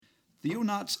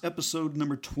Theonauts episode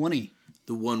number 20.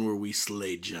 The one where we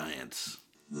slay giants.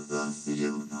 The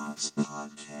Theonauts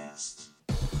podcast.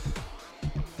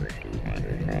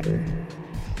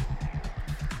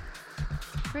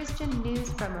 Christian news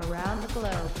from around the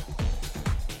globe.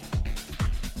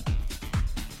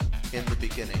 In the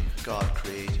beginning, God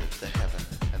created the heaven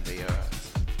and the earth.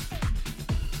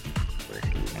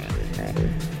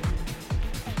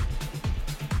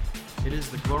 It is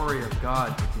the glory of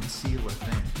God to conceal a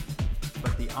thing,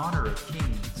 but the honor of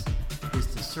kings is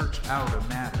to search out a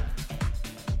matter.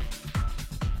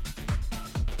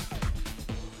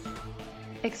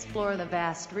 Explore the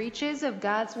vast reaches of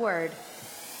God's Word.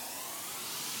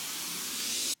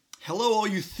 Hello, all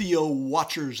you Theo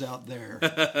watchers out there.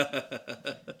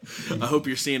 I hope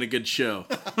you're seeing a good show.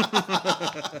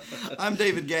 I'm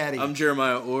David Gaddy. I'm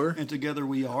Jeremiah Orr. And together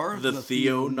we are the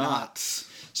Theonauts.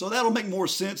 So that'll make more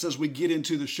sense as we get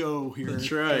into the show here.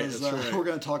 That's right. We're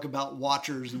going to talk about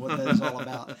Watchers and what that is all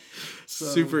about. So,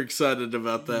 super excited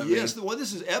about that. Yes, man. well,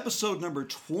 this is episode number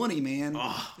 20, man.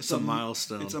 Oh, it's a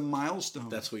milestone. It's a milestone.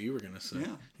 That's what you were going to say.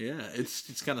 Yeah. Yeah,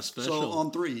 it's kind of special. So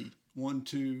on 3, 1,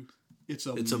 2... It's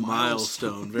a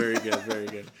milestone. Very good, very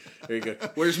good, very good.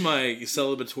 Where's my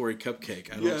celebratory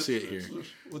cupcake? I don't see it here.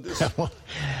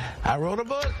 I wrote a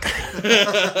book.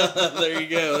 There you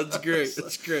go. That's great.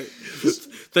 That's great.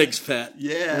 Thanks, Pat.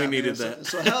 Yeah, we needed that.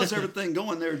 So how's everything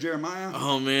going there, Jeremiah?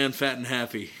 Oh man, fat and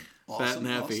happy. Awesome, fat and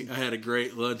happy. awesome. I had a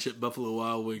great lunch at Buffalo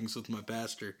Wild Wings with my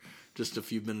pastor just a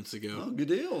few minutes ago. Oh, good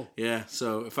deal. Yeah.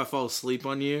 So if I fall asleep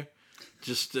on you,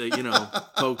 just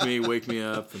poke me, wake me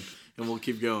up, and we'll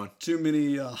keep going. Too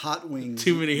many hot wings.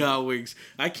 Too many hot wings.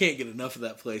 I can't get enough of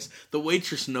that place. The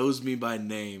waitress knows me by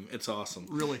name. It's awesome.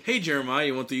 Really? Hey, Jeremiah,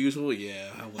 you want the usual? Yeah,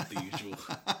 I want the usual.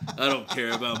 I don't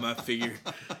care about my figure.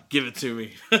 Give it to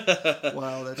me.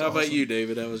 Wow, that's How about awesome. you,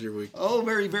 David? How was your week? Oh,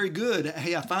 very, very good.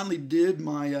 Hey, I finally did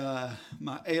my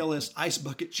my ALS Ice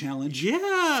Bucket challenge.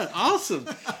 Yeah, awesome.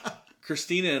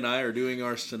 Christina and I are doing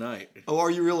ours tonight. Oh, are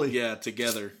you really? Yeah,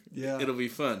 together. Yeah. It'll be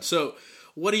fun. So,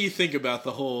 what do you think about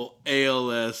the whole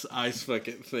ALS Ice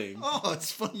Bucket thing? Oh,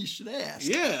 it's funny you should ask.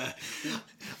 Yeah.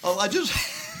 Oh,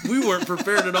 We weren't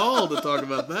prepared at all to talk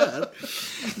about that.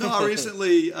 No, I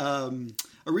recently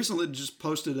just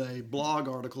posted a blog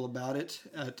article about it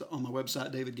on my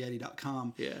website,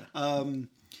 davidgaddy.com. Yeah.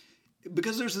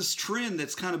 Because there's this trend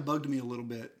that's kind of bugged me a little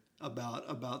bit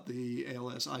about the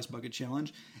ALS Ice Bucket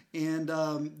Challenge, and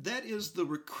that is the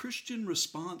Christian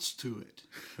response to it.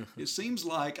 It seems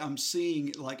like I'm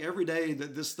seeing, like every day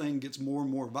that this thing gets more and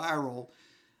more viral,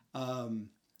 I'm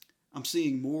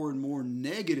seeing more and more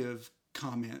negative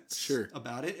comments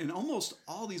about it, and almost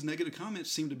all these negative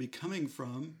comments seem to be coming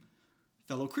from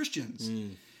fellow Christians.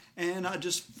 And I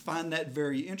just find that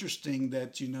very interesting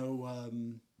that,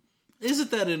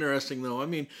 Isn't that interesting, though? I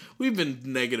mean, we've been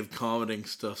negative commenting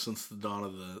stuff since the dawn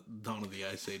of the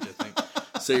Ice Age, I think.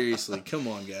 Seriously, come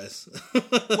on, guys.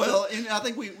 Well, and I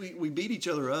think we beat each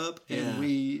other up, and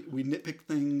we nitpick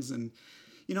things, and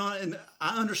and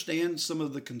I understand some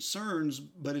of the concerns,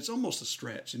 but it's almost a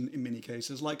stretch in many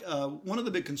cases. Like one of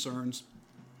the big concerns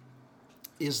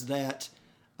is that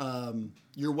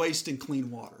you're wasting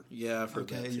clean water. Yeah, I've heard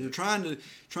that too. You're trying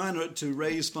to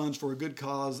raise funds for a good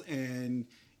cause, and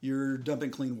you're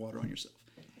dumping clean water on yourself.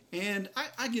 And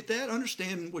I get that, I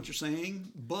understand what you're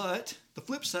saying, but the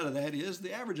flip side of that is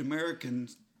the average American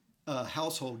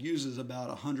household uses about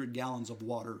 100 gallons of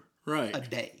water a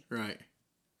day. Right.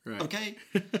 Okay?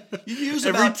 You use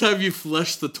Every time you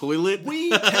flush the toilet?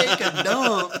 We take a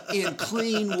dump in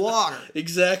clean water.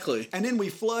 Exactly. And then we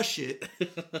flush it.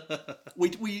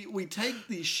 We take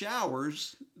these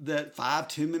showers that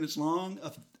 5-10 minutes long.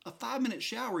 A 5-minute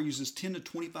shower uses 10 to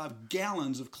 25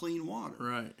 gallons of clean water.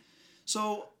 Right.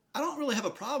 So I don't really have a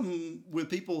problem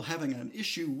with people having an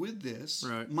issue with this.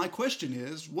 Right. My question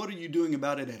is, what are you doing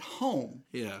about it at home?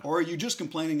 Yeah. Or are you just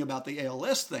complaining about the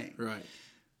ALS thing? Right.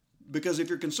 Because if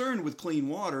you're concerned with clean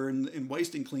water and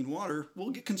wasting clean water,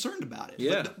 we'll get concerned about it.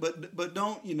 Yeah. But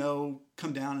don't,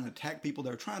 come down and attack people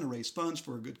that are trying to raise funds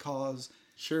for a good cause.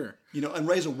 Sure. And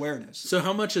raise awareness. So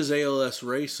how much has ALS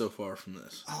raised so far from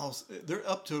this? Oh, they're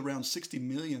up to around 60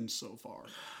 million so far.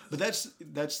 But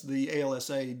that's the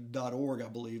ALSA.org, I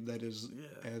believe, that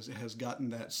has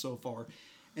gotten that so far.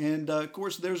 And of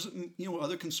course, there's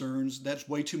other concerns. That's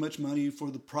way too much money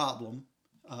for the problem.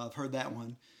 I've heard that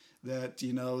one. That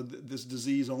this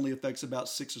disease only affects about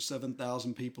 6,000 or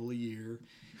 7,000 people a year.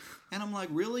 And I'm like,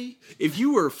 really? If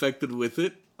you were affected with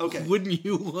it, okay, wouldn't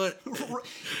you want?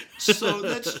 So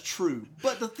that's true.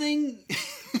 But the thing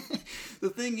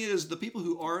is, the people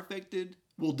who are affected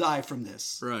will die from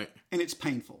this. Right. And it's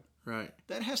painful. Right.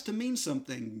 That has to mean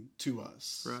something to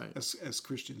us, right, as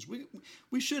Christians.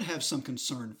 We should have some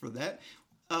concern for that.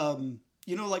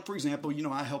 Like for example,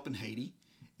 I help in Haiti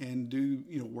and do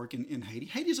work in Haiti.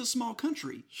 Haiti's a small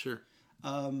country. Sure.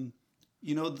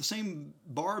 The same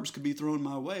barbs could be thrown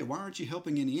my way. Why aren't you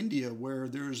helping in India where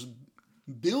there's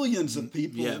billions of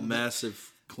people? Yeah,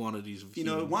 massive quantities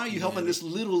of why are you helping this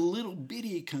little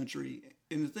bitty country?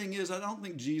 And the thing is, I don't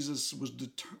think Jesus was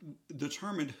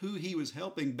determined who he was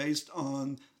helping based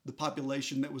on the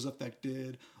population that was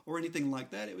affected or anything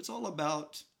like that. It was all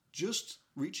about just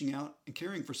reaching out and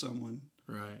caring for someone,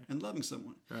 right, and loving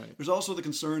someone. Right. There's also the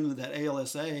concern that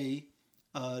ALSA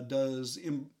does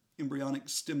embryonic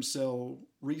stem cell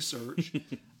research,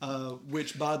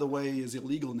 which, by the way, is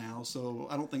illegal now. So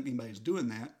I don't think anybody's doing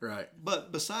that. Right.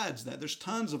 But besides that, there's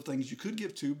tons of things you could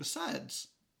give to besides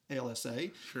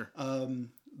ALSA. Sure.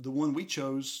 The one we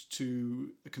chose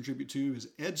to contribute to is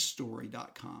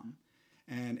edstory.com.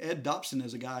 And Ed Dobson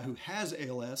is a guy who has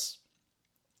ALS,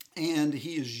 and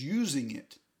he is using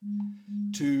it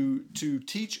to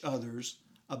teach others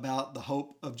about the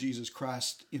hope of Jesus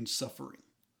Christ in suffering.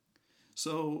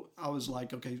 So I was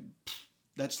like, okay,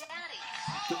 that's...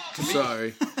 to me.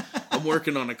 Sorry. I'm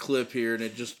working on a clip here, and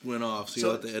it just went off, so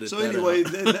you'll have to edit that anyway,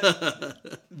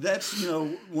 out. that's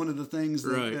one of the things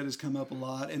that, right, that has come up a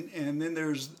lot. And then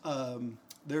there's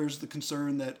the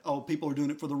concern that, people are doing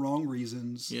it for the wrong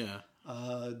reasons. Yeah.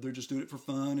 They're just doing it for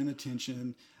fun and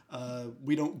attention.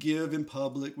 We don't give in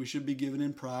public. We should be giving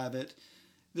in private.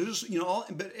 There's,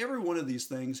 but every one of these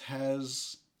things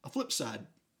has a flip side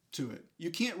to it.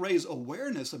 You can't raise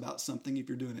awareness about something if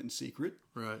you're doing it in secret.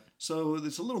 Right. So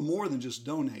it's a little more than just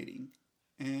donating.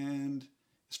 And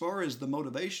as far as the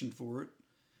motivation for it,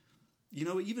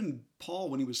 even Paul,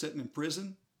 when he was sitting in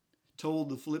prison, told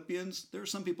the Philippians, there are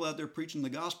some people out there preaching the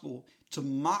gospel to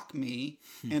mock me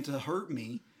and to hurt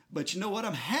me. But you know what?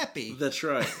 I'm happy. That's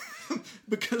right.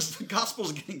 Because the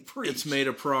gospel's getting preached. It's made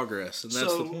a progress, and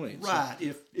that's the point. Right.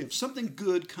 So, if something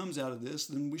good comes out of this,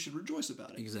 then we should rejoice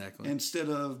about it. Exactly. Instead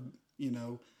of,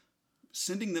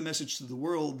 sending the message to the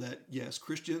world that, yes,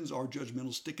 Christians are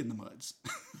judgmental stick in the muds.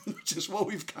 Which is what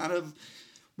we've got a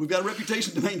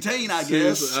reputation to maintain, I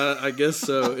guess. I guess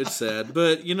so. It's sad.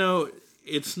 But,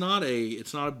 it's not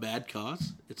a bad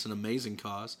cause. It's an amazing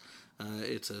cause.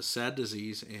 It's a sad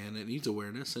disease, and it needs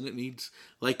awareness, and it needs,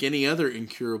 like any other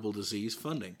incurable disease,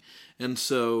 funding. And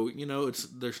so,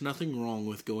 there's nothing wrong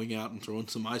with going out and throwing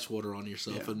some ice water on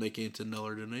yourself and making a $10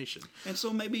 donation. And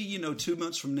so maybe, 2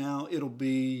 months from now, it'll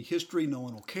be history. No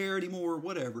one will care anymore,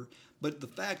 whatever. But the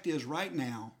fact is, right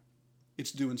now,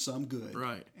 it's doing some good.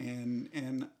 Right.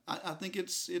 And I think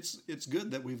it's good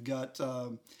that we've got,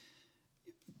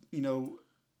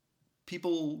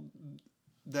 people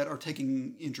that are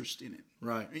taking interest in it,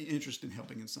 right? Interest in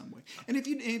helping in some way. And if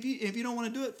you don't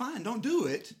want to do it, fine, don't do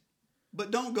it. But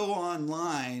don't go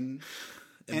online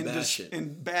and bash it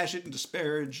and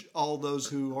disparage all those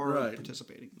who are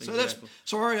participating. So that's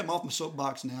sorry, I'm off my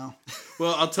soapbox now.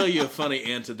 Well, I'll tell you a funny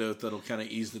antidote that'll kind of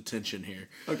ease the tension here.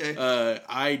 Okay.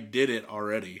 I did it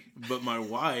already, but my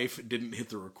wife didn't hit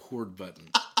the record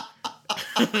button.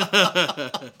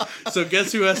 So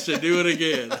guess who has to do it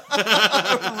again?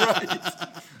 Right.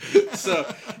 So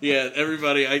yeah,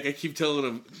 everybody, I keep telling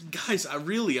them, guys, I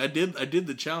did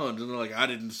the challenge, and they're like, I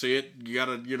didn't see it. You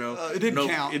gotta, it didn't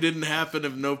count. It didn't happen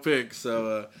if no pick.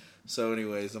 So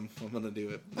anyways, I'm gonna do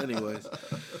it anyways.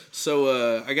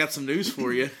 So I got some news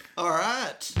for you. All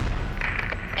right.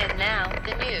 And now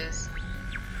the news.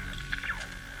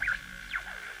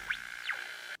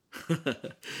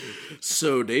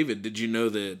 So, David, did you know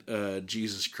that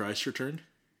Jesus Christ returned?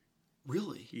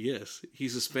 Really? Yes.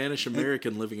 He's a Spanish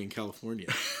American living in California.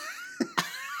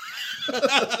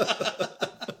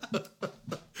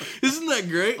 Isn't that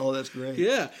great? Oh, that's great.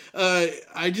 Yeah.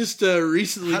 I just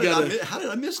recently how did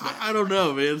I miss that? I don't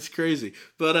know, man. It's crazy.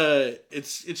 But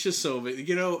it's just so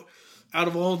amazing. Out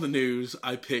of all the news,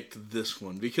 I picked this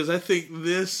one because I think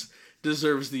this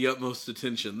deserves the utmost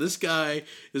attention. This guy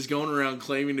is going around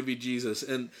claiming to be Jesus.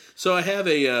 And so I have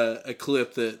a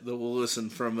clip that we'll listen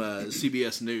from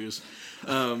CBS News.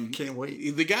 Can't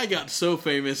wait. The guy got so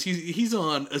famous. He's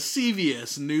on a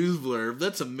CBS News blurb.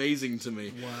 That's amazing to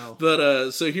me. Wow.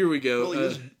 But so here we go. Well, he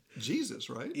is Jesus,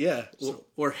 right? Yeah.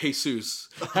 Or Jesus.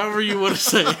 However you want to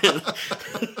say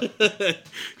it.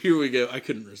 Here we go. I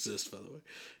couldn't resist, by the way.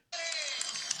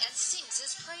 And sings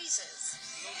his praises.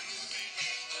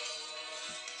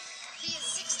 He is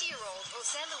 60-year-old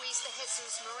Jose Luis de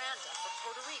Jesus Miranda from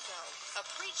Puerto Rico, a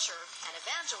preacher, an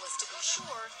evangelist to be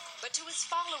sure, but to his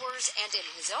followers and in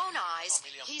his own eyes,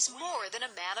 he's more than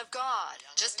a man of God.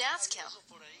 Just ask him.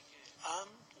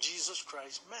 Jesus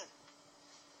Christ meant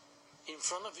in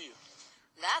front of you.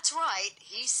 That's right.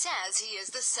 He says he is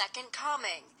the second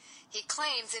coming. He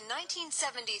claims in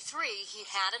 1973 he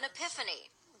had an epiphany.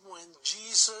 When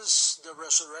Jesus, the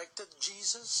resurrected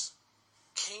Jesus,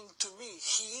 came to me,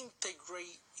 he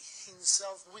integrated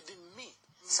himself within me.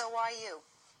 So why you?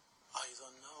 I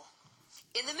don't know.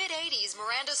 In the mid-'80s,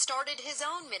 Miranda started his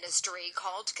own ministry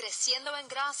called Creciendo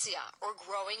en Gracia, or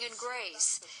Growing in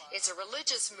Grace. It's a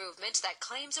religious movement that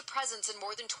claims a presence in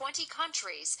more than 20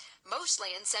 countries,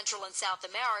 mostly in Central and South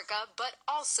America, but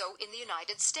also in the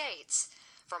United States.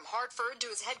 From Hartford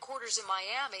to his headquarters in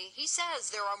Miami, he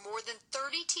says there are more than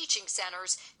 30 teaching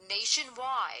centers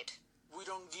nationwide. We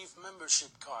don't give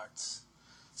membership cards.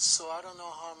 So I don't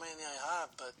know how many I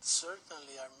have, but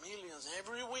certainly are millions.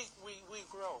 Every week we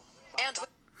grow. And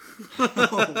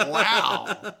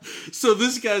Wow. So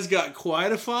this guy's got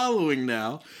quite a following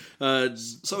now.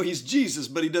 So he's Jesus,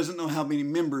 but he doesn't know how many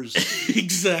members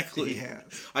Exactly. he has.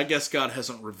 I guess God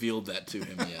hasn't revealed that to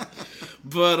him yet.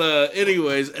 But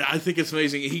anyways, I think it's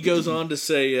amazing. He goes on to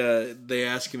say, they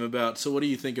ask him about, so what do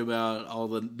you think about all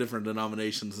the different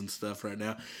denominations and stuff right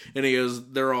now? And he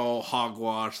goes, they're all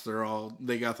hogwash.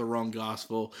 They got the wrong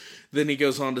gospel. Then he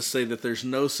goes on to say that there's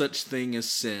no such thing as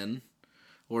sin,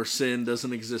 or sin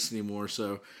doesn't exist anymore.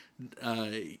 So,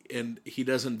 and he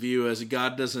doesn't view as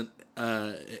God doesn't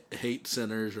hate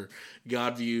sinners, or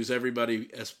God views everybody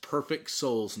as perfect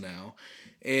souls now.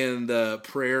 And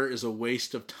prayer is a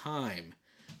waste of time.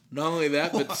 Not only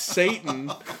that, but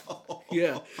Satan,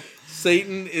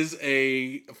 Satan is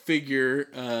a figure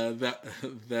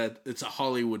that it's a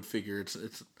Hollywood figure. It's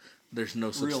there's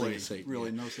no such thing as Satan.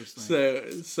 Really, no such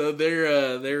thing. So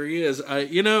there he is.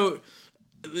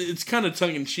 It's kind of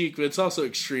tongue in cheek, but it's also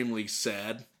extremely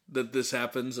sad that this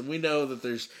happens. And we know that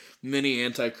there's many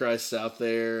antichrists out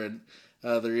there, and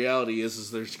the reality is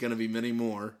there's going to be many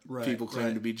more people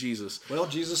claiming to be Jesus. Well,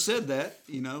 Jesus said that,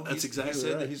 That's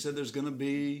exactly right. He said there's going to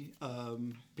be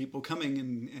people coming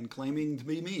and claiming to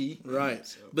be me. Right.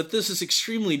 So. But this is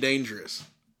extremely dangerous.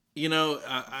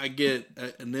 I get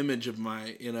an image of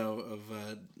of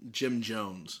Jim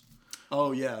Jones.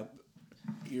 Oh, yeah.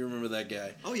 You remember that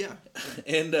guy? Oh, yeah.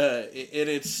 And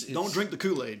it's don't drink the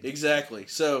Kool-Aid. Exactly.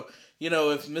 So,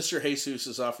 if Mr. Jesus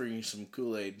is offering you some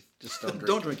Kool-Aid, just don't drink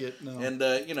don't drink it. No. And,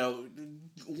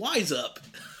 wise up.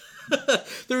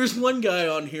 There was one guy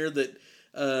on here that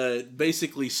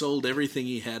basically sold everything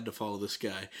he had to follow this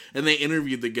guy. And they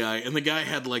interviewed the guy, and the guy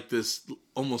had like this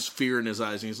almost fear in his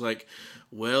eyes. And he's like,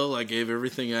 well, I gave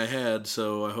everything I had,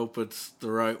 so I hope it's the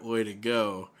right way to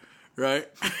go. Right?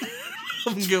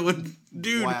 I'm going,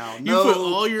 dude, wow, you put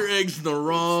all your eggs in the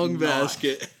wrong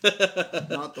basket.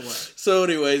 Not the way. So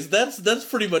anyways, that's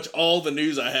pretty much all the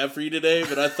news I have for you today,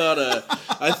 but I thought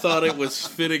it was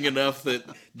fitting enough that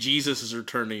Jesus is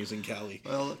returning in Cali.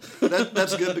 Well,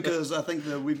 that's good, because I think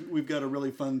that we've got a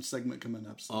really fun segment coming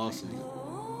up. So awesome.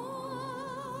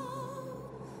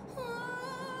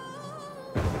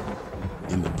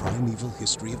 In the primeval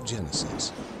history of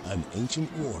Genesis, an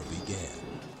ancient war began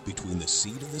between the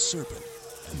seed of the serpent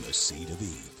and the seed of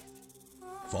Eve.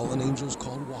 Fallen angels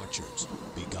called Watchers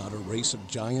begot a race of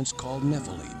giants called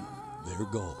Nephilim, their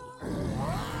goal,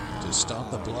 to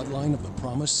stop the bloodline of the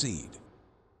promised seed.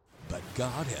 But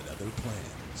God had other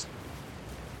plans.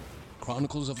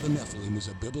 Chronicles of the Nephilim is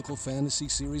a biblical fantasy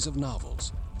series of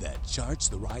novels that charts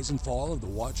the rise and fall of the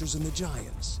Watchers and the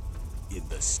giants in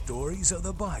the stories of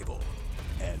the Bible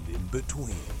and in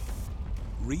between.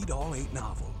 Read all 8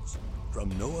 novels, from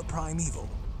Noah Primeval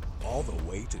all the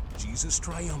way to Jesus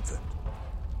Triumphant.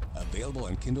 Available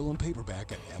on Kindle and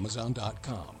paperback at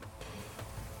Amazon.com.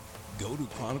 Go to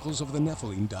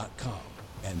chroniclesofthenephilim.com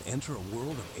and enter a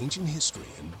world of ancient history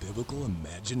and biblical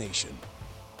imagination.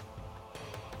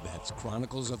 That's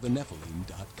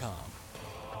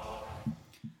chroniclesofthenephilim.com.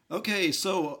 Okay,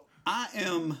 so I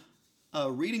am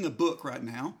reading a book right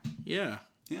now. Yeah.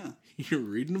 Yeah. You're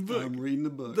reading a book. I'm reading a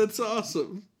book. That's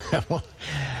awesome.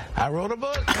 I wrote a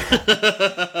book.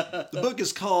 The book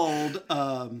is called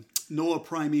Noah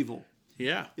Primeval.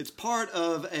 Yeah. It's part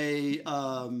of a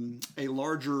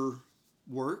larger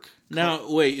work. Now,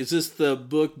 wait, is this the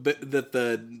book that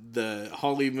the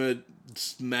Hollywood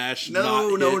smash?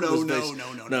 No,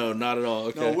 not at all.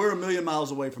 Okay. No, we're a million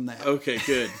miles away from that. Okay,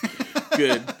 good.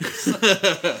 Good.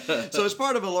 So it's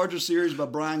part of a larger series by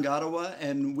Brian Godawa,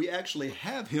 and we actually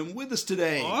have him with us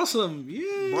today. Awesome.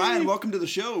 Yay. Brian, welcome to the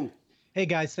show. Hey,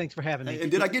 guys. Thanks for having me. And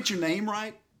did I get your name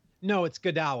right? No, it's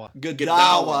Godawa.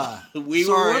 Godawa. We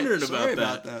were wondering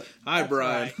about that. Hi,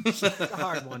 Brian. Right. It's a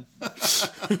hard one.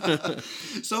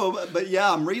 So, but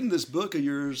yeah, I'm reading this book of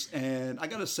yours, and I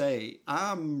got to say,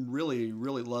 I'm really,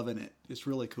 really loving it. It's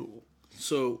really cool.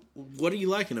 So, what are you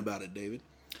liking about it, David?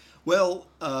 Well,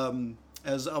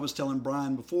 as I was telling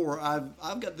Brian before,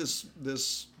 I've got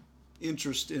this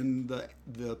interest in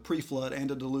the pre-flood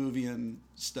antediluvian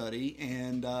study,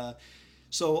 and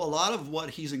so a lot of what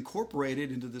he's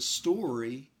incorporated into this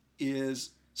story is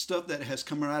stuff that has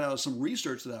come right out of some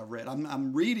research that I've read.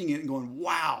 I'm reading it and going,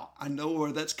 wow, I know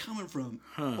where that's coming from.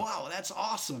 Wow, that's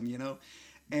awesome, you know.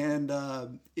 And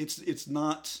it's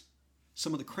not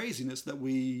some of the craziness that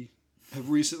we have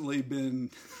recently been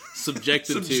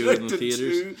subjected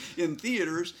to in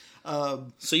theaters.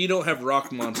 So you don't have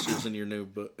rock monsters in your new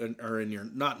book, or in your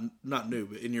not new,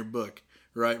 but in your book,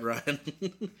 right, Ryan?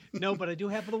 No, but I do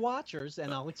have the Watchers,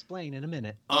 and I'll explain in a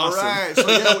minute. Awesome. All right, so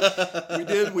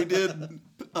yeah, we did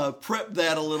prep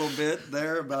that a little bit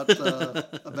there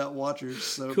about Watchers.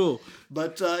 So cool.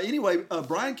 But anyway,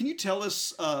 Brian, can you tell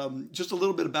us just a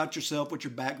little bit about yourself, what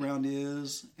your background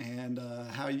is, and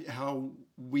how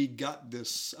we got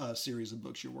this series of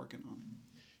books you're working on?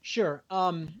 Sure.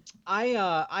 I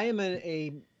am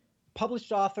a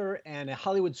published author and a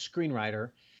Hollywood screenwriter,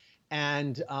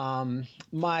 and I'm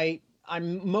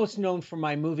most known for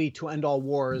my movie To End All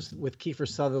Wars with Kiefer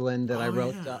Sutherland that I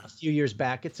wrote a few years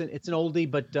back. It's an oldie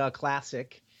but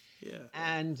classic. Yeah.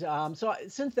 And so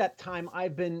since that time,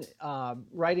 I've been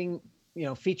writing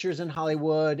features in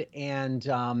Hollywood, and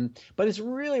but it's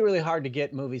really, really hard to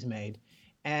get movies made,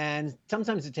 and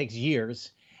sometimes it takes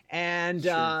years. And,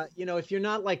 sure. If you're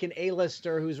not like an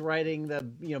A-lister who's writing the,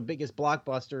 biggest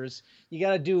blockbusters, you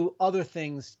got to do other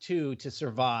things too to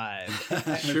survive.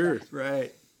 Sure.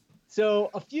 Right. So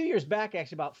a few years back,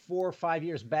 actually about 4 or 5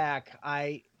 years back,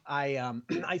 I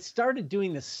started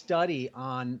doing this study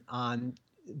on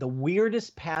the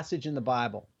weirdest passage in the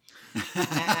Bible.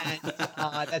 And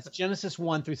that's Genesis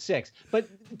 1-6. But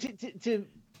to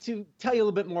tell you a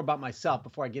little bit more about myself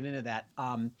before I get into that,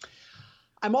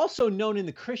 I'm also known in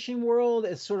the Christian world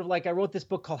as sort of like, I wrote this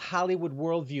book called Hollywood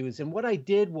Worldviews. And what I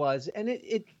did was, and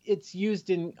it's used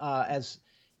in as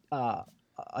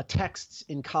texts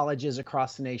in colleges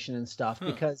across the nation and stuff,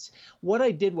 because what I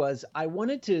did was I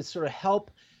wanted to sort of help,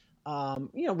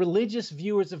 religious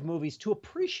viewers of movies to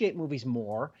appreciate movies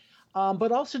more,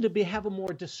 but also to have a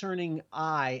more discerning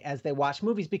eye as they watch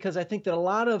movies, because I think that a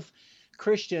lot of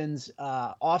Christians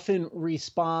often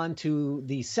respond to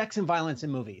the sex and violence in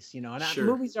movies, and sure.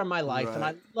 Movies are my life, Right. and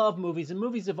I love movies, and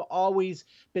movies have always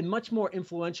been much more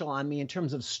influential on me in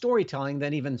terms of storytelling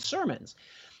than even sermons.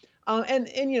 And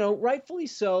rightfully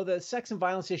so, the sex and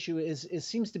violence issue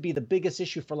seems to be the biggest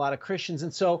issue for a lot of Christians,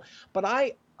 and so, but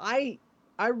I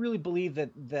really believe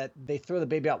that they throw the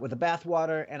baby out with the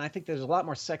bathwater, and I think there's a lot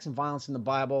more sex and violence in the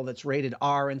Bible that's rated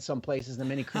R in some places than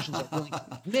many Christians are willing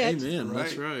to admit. Amen. Right.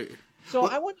 That's right. So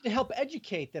I wanted to help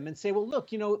educate them and say, well,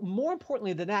 look, more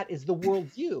importantly than that is the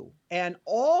worldview. And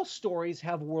all stories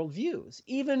have worldviews.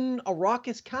 Even a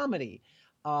raucous comedy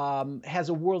has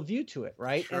a worldview to it,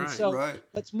 right? Right, and so right.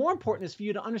 what's more important is for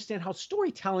you to understand how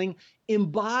storytelling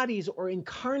embodies or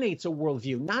incarnates a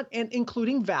worldview,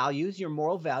 including values, your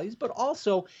moral values, but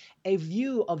also a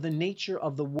view of the nature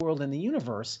of the world and the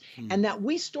universe. And that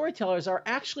we storytellers are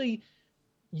actually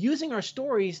using our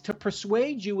stories to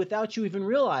persuade you without you even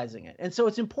realizing it. And so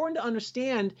it's important to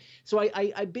understand. So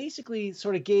I basically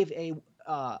sort of gave a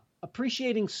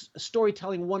Appreciating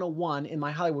Storytelling 101 in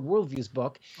my Hollywood Worldviews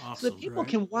book, so that people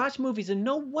can watch movies and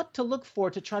know what to look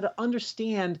for to try to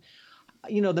understand,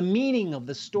 the meaning of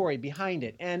the story behind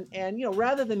it. And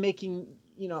rather than making,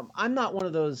 I'm not one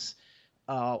of those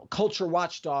culture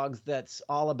watchdogs that's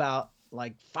all about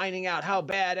like finding out how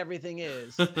bad everything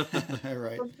is.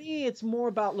 Right. For me, it's more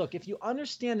about, look, if you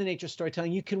understand the nature of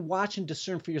storytelling, you can watch and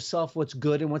discern for yourself what's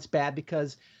good and what's bad,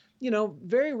 because,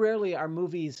 very rarely are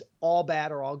movies all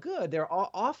bad or all good. They're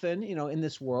all, often, in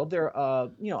this world, they're,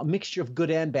 a mixture of good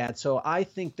and bad. So I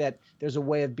think that there's a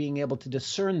way of being able to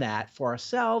discern that for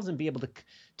ourselves and be able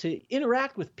to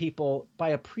interact with people by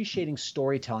appreciating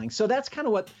storytelling. So that's kind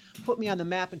of what put me on the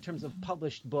map in terms of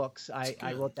published books.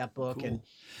 I wrote that book. Cool. And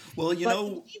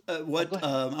well,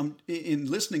 I'm in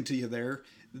listening to you there,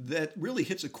 that really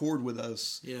hits a chord with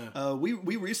us. Yeah. We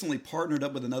recently partnered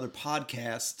up with another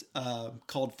podcast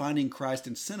called Finding Christ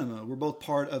in Cinema. We're both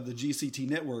part of the GCT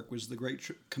network, which is the Great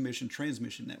Commission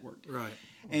Transmission Network. Right.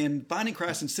 And Finding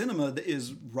Christ in Cinema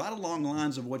is right along the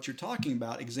lines of what you're talking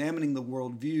about, examining the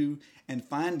worldview and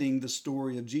finding the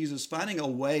story of Jesus, finding a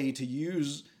way to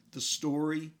use the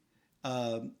story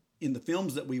in the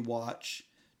films that we watch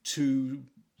to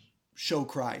show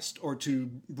Christ or to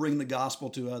bring the gospel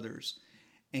to others.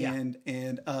 And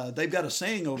they've got a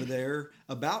saying over there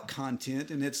about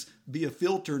content, and it's be a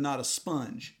filter, not a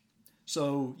sponge.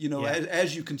 So,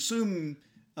 as you consume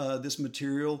this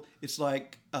material, it's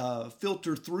like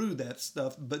filter through that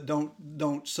stuff, but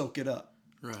don't soak it up.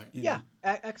 Right.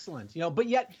 Excellent. But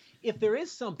yet, if there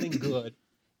is something good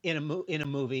in a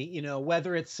movie,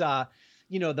 whether it's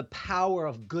the power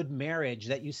of good marriage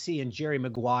that you see in Jerry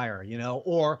Maguire,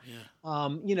 or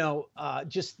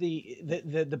just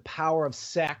the power of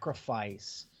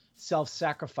sacrifice,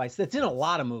 self-sacrifice that's in a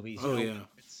lot of movies.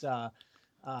 It's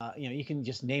you can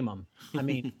just name them. I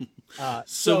mean,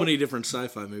 so many different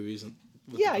sci-fi movies.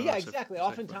 Exactly.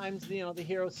 Oftentimes, the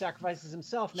hero sacrifices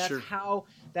himself, and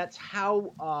that's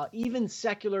how even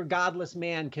secular, godless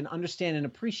man can understand and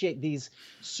appreciate these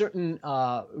certain,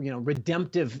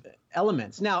 redemptive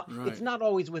elements. Now, it's not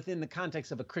always within the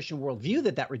context of a Christian worldview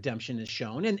that redemption is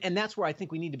shown, and that's where I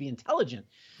think we need to be intelligent.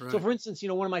 Right. So, for instance,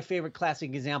 one of my favorite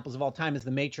classic examples of all time is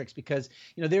The Matrix, because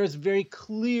there's very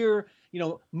clear,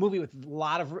 movie with a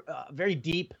lot of very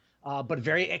deep. But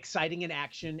very exciting in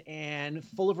action and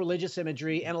full of religious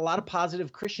imagery and a lot of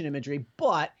positive Christian imagery.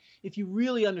 But if you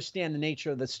really understand the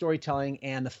nature of the storytelling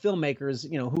and the filmmakers,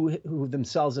 who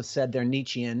themselves have said they're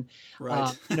Nietzschean,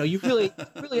 you really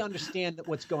understand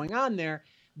what's going on there.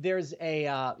 There's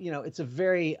it's a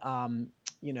very,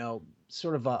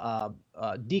 sort of a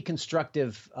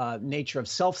deconstructive nature of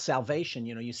self-salvation.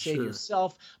 You save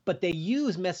yourself, but they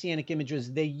use messianic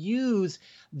images. They use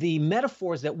the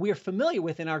metaphors that we're familiar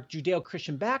with in our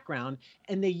Judeo-Christian background,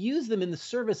 and they use them in the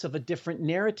service of a different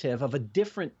narrative, of a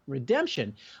different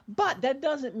redemption. But that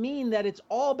doesn't mean that it's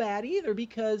all bad either,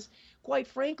 because quite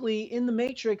frankly, in The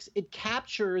Matrix, it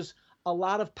captures a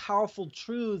lot of powerful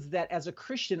truths that as a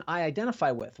Christian I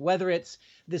identify with, whether it's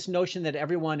this notion that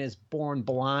everyone is born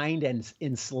blind and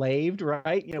enslaved,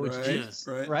 right? Jesus,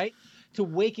 right? To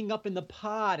waking up in the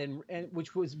pod, and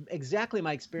which was exactly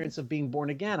my experience of being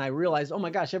born again. I realized, oh my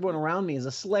gosh, everyone around me is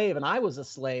a slave, and I was a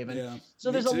slave. And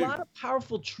so there's a lot of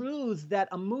powerful truths that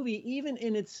a movie, even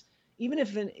if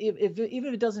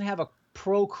it doesn't have a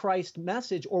pro-Christ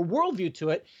message or worldview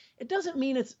to it, it doesn't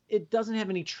mean it doesn't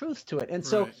have any truth to it. And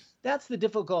so that's the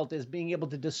difficulty, is being able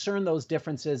to discern those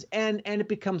differences, and it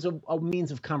becomes a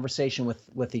means of conversation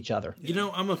with each other.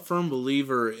 I'm a firm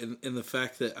believer in the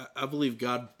fact that I believe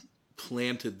God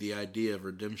planted the idea of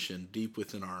redemption deep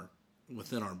within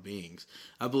our beings.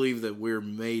 I believe that we're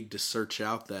made to search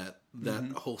out that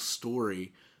whole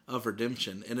story of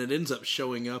redemption, and it ends up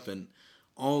showing up in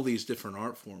all these different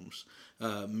art forms,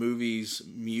 movies,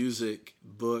 music,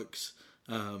 books,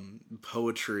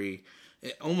 poetry.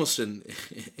 Almost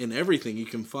in everything you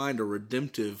can find a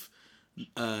redemptive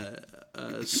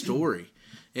story,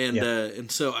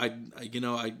 and so I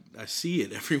see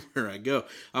it everywhere I go.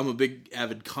 I'm a big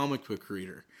avid comic book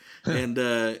reader, and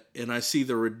I see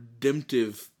the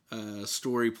redemptive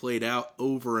story played out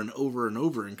over and over and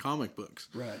over in comic books.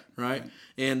 Right.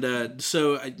 And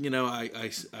so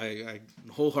I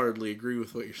wholeheartedly agree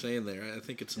with what you're saying there. I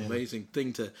think it's an amazing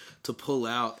thing to pull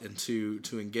out and to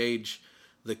engage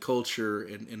the culture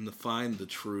and to find the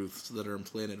truths that are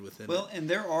implanted within it. Well, and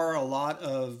there are a lot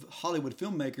of Hollywood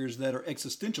filmmakers that are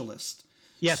existentialists.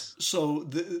 Yes. So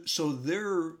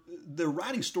they're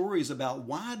writing stories about,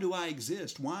 why do I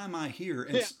exist? Why am I here?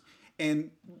 And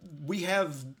we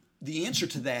have the answer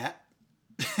to that.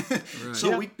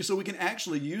 So we can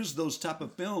actually use those type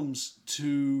of films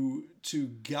to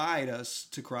guide us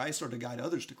to Christ, or to guide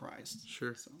others to Christ.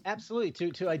 Sure. So. Absolutely.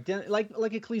 To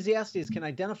like Ecclesiastes can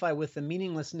identify with the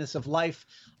meaninglessness of a life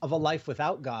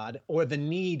without God, or the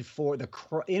need for the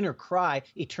inner cry.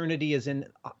 Eternity is in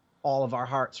all of our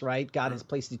hearts, right? God has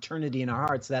placed eternity in our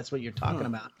hearts. That's what you're talking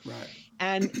about. Right.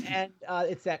 And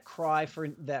it's that cry for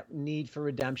that need for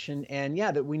redemption, and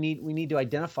that we need to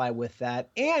identify with that,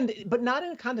 but not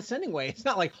in a condescending way. It's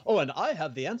not like, oh, and I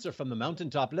have the answer from the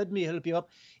mountaintop, let me help you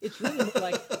up. It's really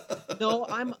like, no,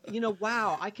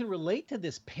 wow, I can relate to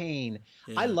this pain.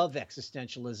 I love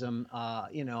existentialism.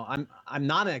 I'm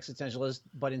not an existentialist,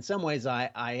 but in some ways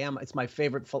I am. It's my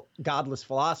favorite godless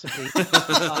philosophy.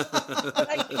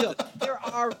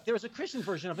 There's a Christian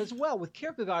version of it as well with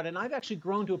Kierkegaard, and I've actually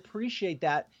grown to appreciate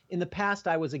that. In the past,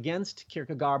 I was against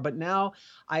Kierkegaard, but now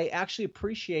I actually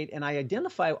appreciate and I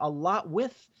identify a lot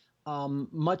with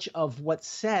much of what's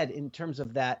said in terms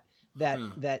of that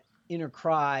inner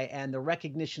cry and the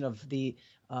recognition of the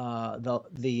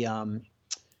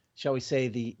shall we say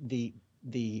the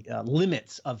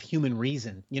limits of human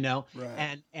reason,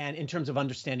 Right. and in terms of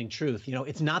understanding truth,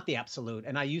 it's not the absolute.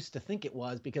 And I used to think it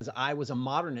was, because I was a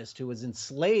modernist who was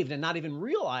enslaved and not even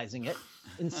realizing it,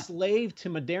 enslaved to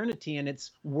modernity and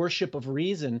its worship of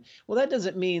reason. Well, that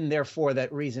doesn't mean, therefore,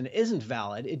 that reason isn't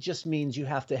valid. It just means you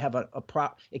have to have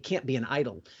it can't be an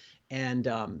idol. And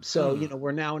so,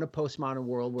 we're now in a postmodern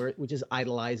world which is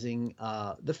idolizing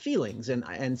the feelings,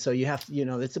 and so you have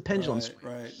to, it's a pendulum swing.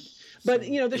 Right. But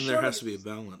there has to be a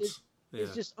balance.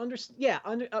 It's just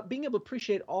being able to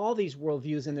appreciate all these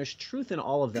worldviews, and there's truth in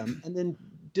all of them, and then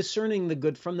discerning the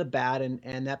good from the bad,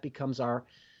 and that becomes our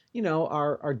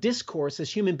discourse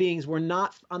as human beings. We're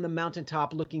not on the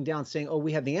mountaintop looking down saying, "Oh,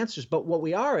 we have the answers," but what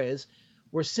we are is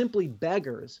we're simply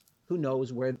beggars who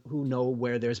know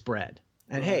where there's bread.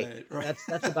 And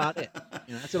that's about it.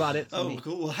 That's about it for me.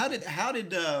 Cool. Well, how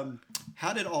did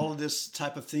all of this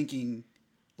type of thinking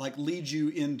lead you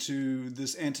into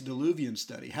this antediluvian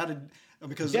study?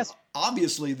 Because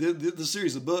obviously the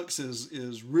series of books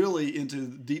is really into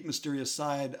the deep mysterious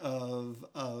side of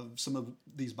some of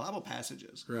these Bible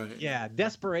passages. Right. Yeah,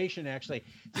 desperation actually.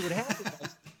 See, what happened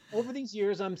was, over these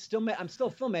years, I'm still a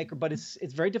filmmaker, but it's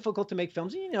very difficult to make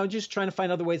films. Just trying to find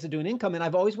other ways to do an income. And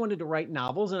I've always wanted to write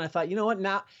novels, and I thought,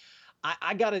 now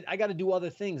I gotta do other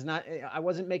things. I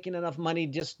wasn't making enough money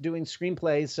just doing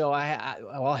screenplays, so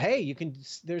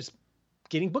there's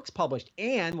getting books published.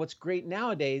 And what's great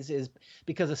nowadays is,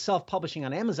 because of self-publishing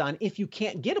on Amazon, if you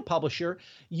can't get a publisher,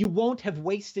 you won't have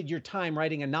wasted your time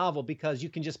writing a novel, because you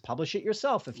can just publish it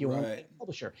yourself if you want a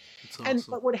publisher. Awesome.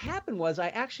 But what happened was, I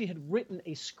actually had written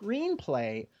a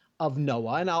screenplay of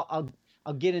Noah, and I'll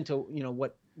get into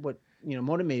what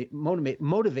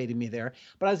motivated me there.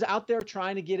 But I was out there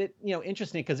trying to get it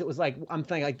interesting, because it was I'm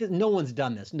thinking no one's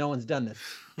done this, and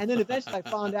then eventually I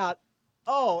found out,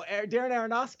 Darren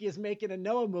Aronofsky is making a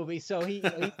Noah movie, so he's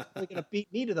going to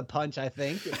beat me to the punch, I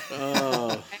think.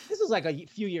 And this was a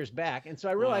few years back, and so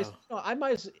I realized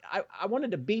I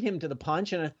wanted to beat him to the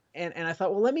punch, and I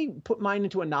thought, well, let me put mine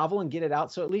into a novel and get it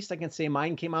out, so at least I can say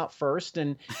mine came out first,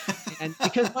 and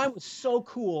because mine was so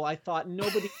cool, I thought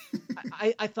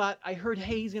I heard,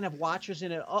 hey, he's going to have watchers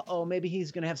in it. Maybe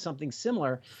he's going to have something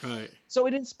similar. Right. So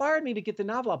it inspired me to get the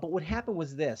novel out. But what happened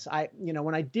was this: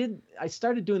 when I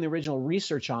started doing the original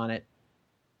research on it,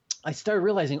 I started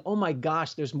realizing, oh my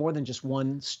gosh, there's more than just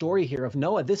one story here of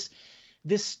Noah. This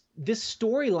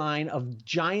storyline of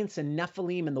giants and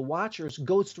Nephilim and the Watchers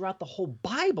goes throughout the whole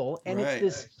Bible, and it's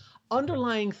this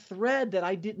underlying thread that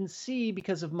I didn't see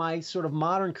because of my sort of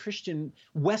modern Christian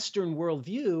Western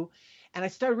worldview. And I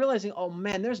started realizing, oh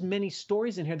man, there's many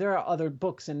stories in here. There are other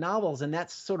books and novels, and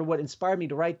that's sort of what inspired me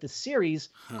to write the series,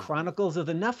 Chronicles of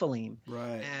the Nephilim.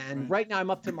 Right. And right now I'm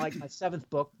up to my seventh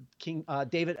book, King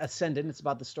David Ascended. It's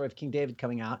about the story of King David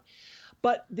coming out.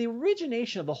 But the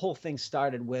origination of the whole thing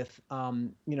started with,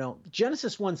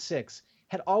 Genesis 1:6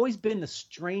 had always been the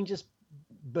strangest,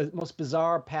 most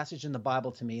bizarre passage in the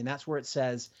Bible to me. And that's where it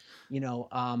says,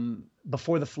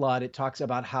 before the flood, it talks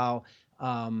about how,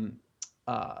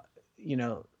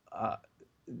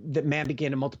 that man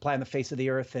began to multiply on the face of the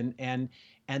earth, and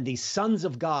the sons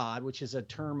of God, which is a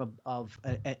term of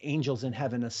angels in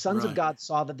heaven, the sons of God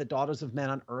saw that the daughters of men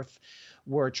on earth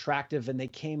were attractive, and they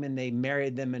came and they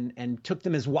married them and took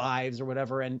them as wives or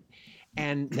whatever. And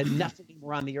the Nephilim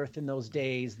were on the earth in those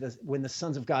days, when the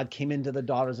sons of God came into the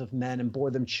daughters of men and bore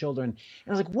them children. And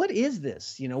I was like, what is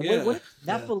this? What is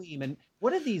Nephilim, and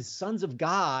what are these sons of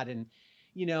God? And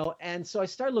so I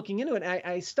started looking into it, and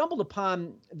I stumbled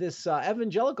upon this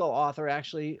evangelical author,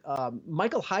 actually,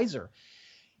 Michael Heiser.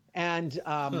 And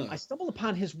I stumbled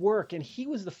upon his work, and he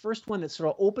was the first one that sort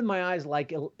of opened my eyes,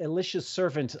 like Elisha's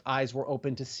servant eyes were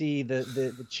open to see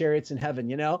the chariots in heaven,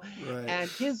 Right. And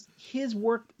his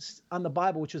work on the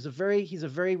Bible, which was he's a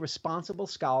very responsible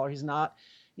scholar. He's not,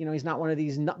 he's not one of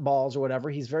these nutballs or whatever.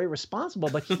 He's very responsible,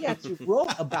 but he actually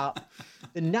wrote about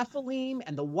the Nephilim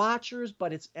and the Watchers,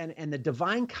 but and the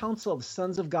divine council of the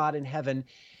sons of God in heaven.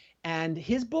 And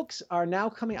his books are now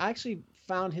coming. I actually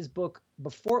found his book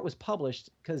before it was published,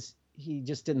 because he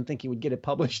just didn't think he would get it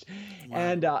published. Wow.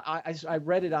 And I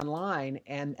read it online,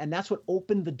 and that's what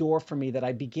opened the door for me, that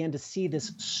I began to see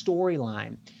this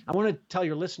storyline. I want to tell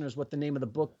your listeners what the name of the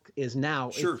book is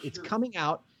now. Sure. It's coming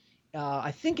out,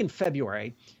 I think in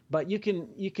February, but you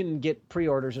can get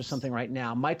pre-orders or something right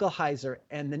now. Michael Heiser,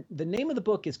 and the name of the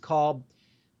book is called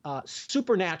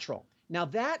Supernatural. Now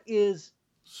that is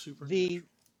the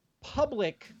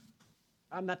public.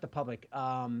 I'm not the public.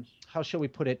 How shall we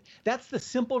put it? That's the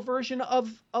simple version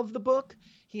of the book.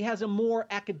 He has a more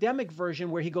academic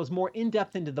version where he goes more in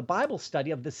depth into the Bible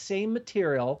study of the same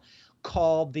material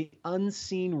called the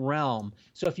unseen realm.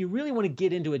 So if you really want to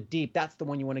get into it deep, that's the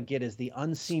one you want to get, is the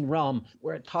unseen realm,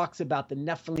 where it talks about the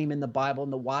Nephilim in the Bible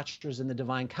and the Watchers in the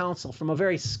Divine Council from a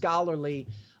very scholarly,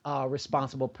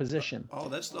 responsible position. Oh,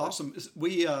 that's awesome.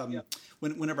 We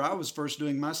whenever I was first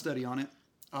doing my study on it,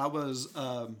 I was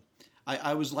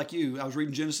I was like you. I was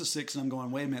reading Genesis 6, and I'm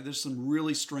going, wait a minute, there's some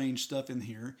really strange stuff in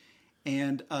here.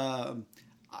 And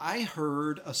I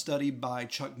heard a study by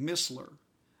Chuck Missler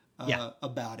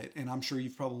about it, and I'm sure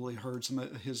you've probably heard some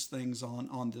of his things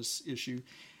on this issue.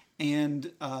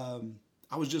 And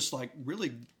I was just like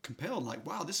really compelled, like,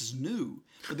 wow, this is new.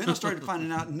 But then I started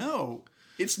finding out, no,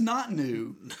 it's not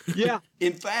new. Yeah.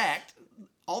 In fact,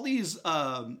 all these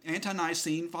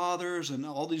anti-Nicene fathers and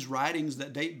all these writings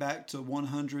that date back to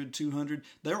 100, 200,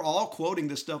 they're all quoting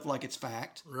this stuff like it's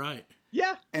fact. Right.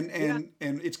 Yeah. And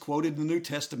it's quoted in the New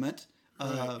Testament.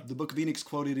 The Book of Enoch's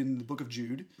quoted in the Book of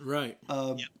Jude. Right.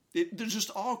 There's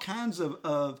just all kinds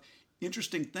of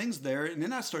interesting things there. And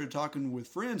then I started talking with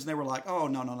friends, and they were like, "Oh,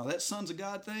 no, that Sons of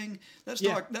God thing.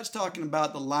 That's talking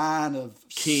about the line of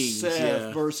Kings,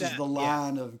 Seth versus the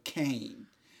line of Cain."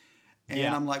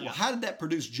 And I'm like, well, how did that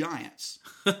produce giants?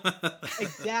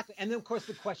 Exactly. And then, of course,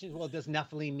 the question is, well, does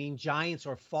Nephilim mean giants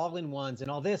or fallen ones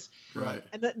and all this? Right.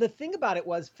 And the thing about it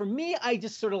was, for me, I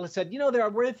just sort of said, there are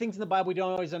weird things in the Bible we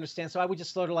don't always understand. So I would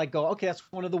just sort of like go, okay, that's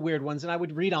one of the weird ones. And I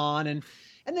would read on. And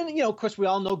then, of course, we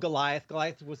all know Goliath.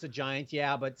 Goliath was a giant,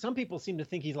 but some people seem to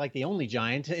think he's like the only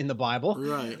giant in the Bible.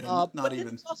 Right. But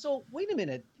even. Also, wait a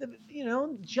minute,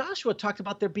 Joshua talked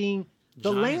about there being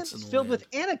the land is filled with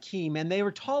Anakim, and they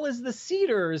were tall as the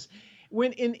cedars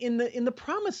when in the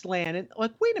promised land. And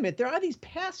like, wait a minute, there are these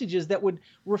passages that would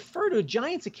refer to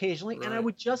giants occasionally, and I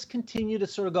would just continue to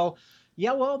sort of go,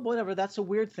 yeah, well, whatever, that's a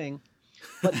weird thing.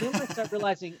 But then I start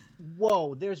realizing,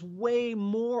 whoa, there's way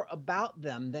more about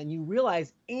them than you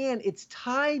realize, and it's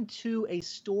tied to a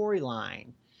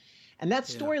storyline. And that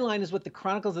storyline is what the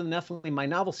Chronicles of the Nephilim, my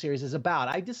novel series, is about.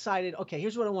 I decided, okay,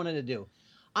 here's what I wanted to do.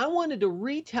 I wanted to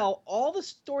retell all the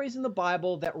stories in the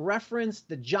Bible that reference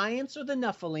the giants or the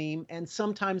Nephilim and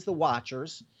sometimes the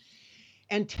Watchers,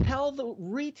 and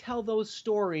retell those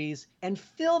stories and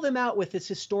fill them out with this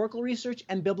historical research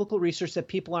and biblical research that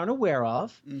people aren't aware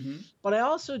of. Mm-hmm. But I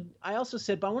also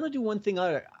said, but I want to do one thing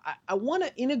other. I want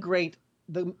to integrate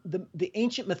the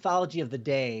ancient mythology of the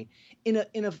day in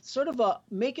a sort of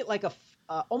make it like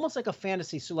almost like a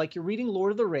fantasy. So like you're reading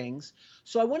Lord of the Rings.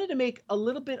 So I wanted to make a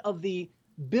little bit of the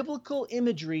biblical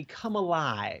imagery come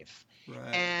alive.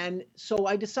 Right. And so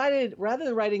I decided, rather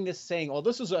than writing this saying, oh,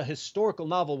 this is a historical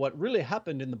novel, what really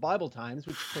happened in the Bible times,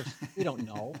 which of course we don't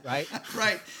know, right?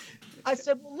 Right. I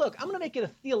said, well, look, I'm going to make it a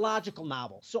theological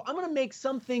novel. So I'm going to make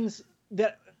some things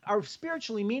that are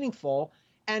spiritually meaningful,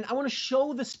 and I want to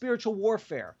show the spiritual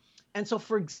warfare. And so,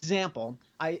 for example,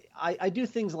 I do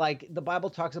things like the Bible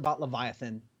talks about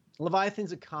Leviathan.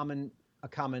 Leviathan's a common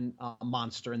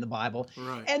monster in the Bible.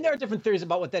 Right. And there are different theories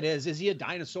about what that is. Is he a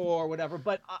dinosaur or whatever?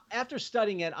 But after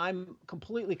studying it, I'm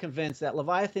completely convinced that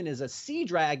Leviathan is a sea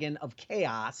dragon of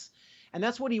chaos. And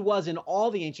that's what he was in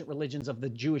all the ancient religions of the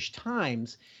Jewish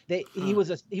times. He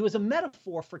was a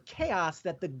metaphor for chaos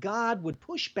that the God would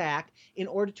push back in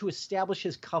order to establish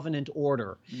his covenant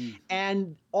order. Mm.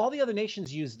 And all the other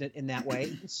nations used it in that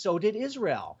way. And so did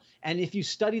Israel. And if you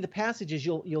study the passages,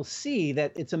 you'll see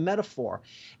that it's a metaphor.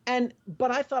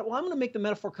 But I thought, well, I'm going to make the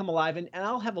metaphor come alive, and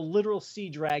I'll have a literal sea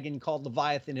dragon called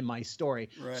Leviathan in my story.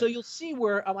 Right. So you'll see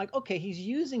where I'm like, okay, he's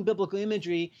using biblical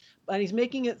imagery, and he's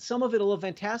making it, some of it a little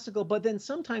fantastical, but then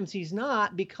sometimes he's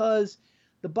not, because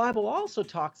the Bible also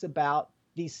talks about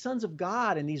these sons of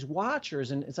God and these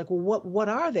watchers, and it's like, well, what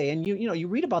are they? And you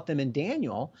read about them in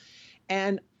Daniel,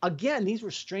 and again, these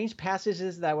were strange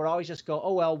passages that I would always just go,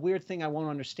 oh well, weird thing I won't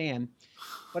understand.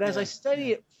 But as I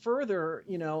study it further,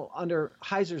 under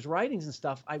Heiser's writings and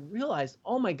stuff, I realized,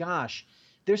 oh my gosh,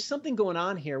 there's something going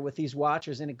on here with these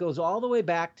watchers, and it goes all the way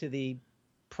back to the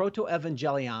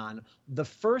Proto-Evangelion, the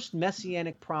first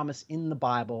messianic promise in the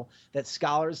Bible that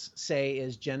scholars say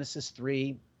is Genesis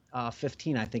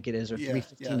 3:15, I think it is, or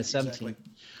 3:15 to 17, exactly.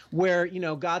 Where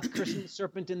God's cursing the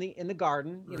serpent in the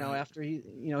garden, right. After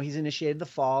he's initiated the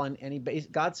fall, and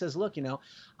God says, look,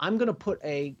 I'm going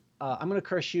to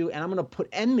curse you, and I'm going to put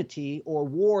enmity or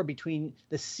war between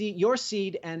your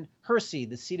seed and her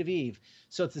seed, the seed of Eve.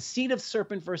 So it's the seed of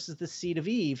serpent versus the seed of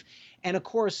Eve. And of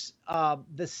course,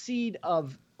 the seed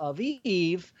of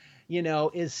Eve,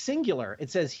 is singular.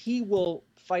 It says he will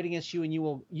fight against you, and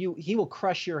he will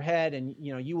crush your head, and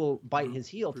you will bite his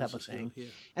heel, type of thing. Yeah.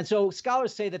 And so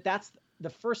scholars say that that's the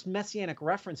first messianic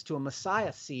reference to a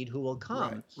Messiah seed who will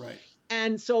come. Right.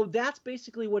 And so that's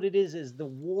basically what it is the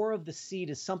war of the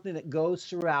seed is something that goes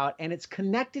throughout, and it's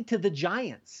connected to the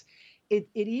giants. It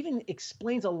even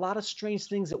explains a lot of strange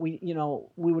things that we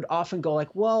would often go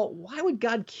like, well,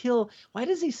 why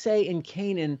does he say in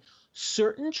Canaan,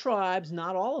 certain tribes,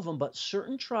 not all of them, but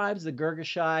certain tribes, the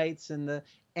Girgashites and the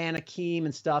Anakim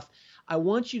and stuff, I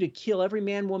want you to kill every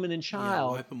man, woman, and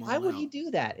child. wipe them all Why would out. he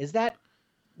do that? Is that,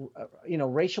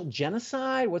 racial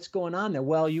genocide? What's going on there?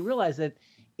 Well, you realize that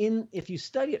if you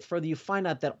study it further, you find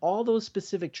out that all those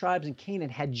specific tribes in Canaan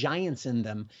had giants in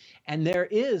them. And there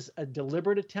is a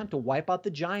deliberate attempt to wipe out the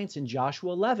giants in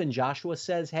Joshua 11. Joshua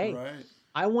says, hey,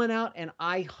 I went out and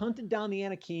I hunted down the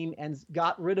Anakim and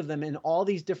got rid of them in all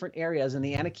these different areas. And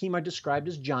the Anakim are described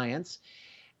as giants.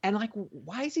 And like,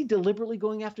 why is he deliberately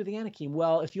going after the Anakim?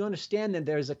 Well, if you understand that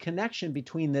there's a connection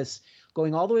between this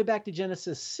going all the way back to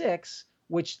Genesis 6,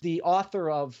 which the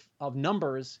author of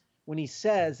Numbers, when he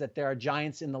says that there are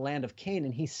giants in the land of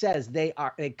Canaan, he says they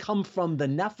come from the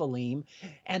Nephilim,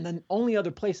 and the only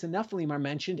other place the Nephilim are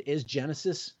mentioned is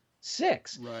Genesis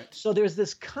 6. Right. So there's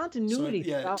this continuity.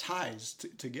 So, it ties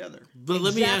together. But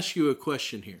let me ask you a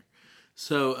question here.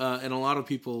 So, and a lot of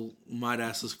people might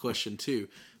ask this question too.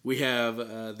 We have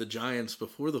the giants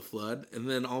before the flood, and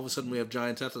then all of a sudden we have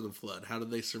giants after the flood. How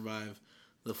did they survive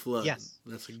the flood? Yes.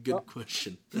 That's a good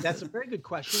question. That's a very good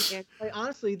question. And quite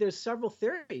honestly, there's several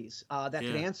theories that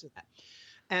can answer that.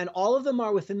 And all of them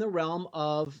are within the realm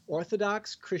of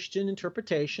Orthodox Christian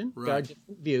interpretation. Right. There are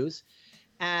different views.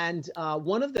 And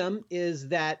one of them is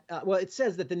that, it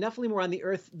says that the Nephilim were on the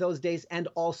earth those days and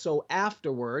also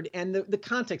afterward. And the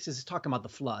context is talking about the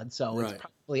flood. So it's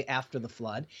probably after the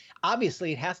flood.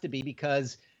 Obviously, it has to be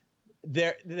because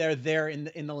they're there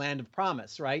in the land of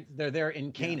promise, right? They're there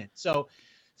in Canaan. So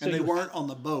they weren't on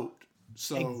the boat.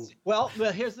 So well,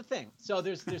 here's the thing. So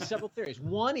there's several theories.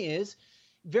 One is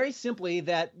very simply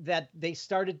that they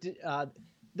started to,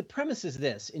 the premise is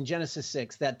this in Genesis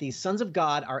 6, that the sons of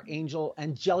God are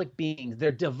angelic beings.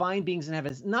 They're divine beings in heaven.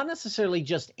 It's not necessarily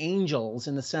just angels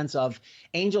in the sense of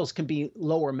angels can be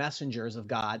lower messengers of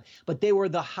God, but they were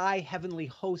the high heavenly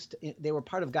host. They were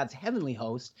part of God's heavenly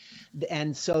host.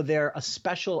 And so they're a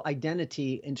special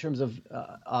identity in terms of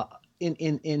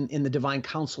in the divine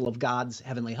council of God's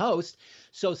heavenly host.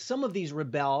 So some of these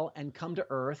rebel and come to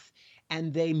earth,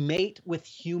 and they mate with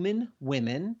human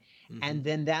women. And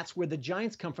then that's where the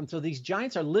giants come from. So these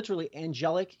giants are literally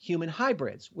angelic human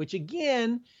hybrids, which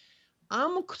again,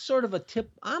 I'm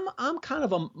kind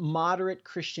of a moderate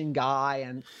Christian guy,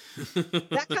 and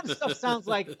that kind of stuff sounds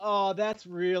like, oh, that's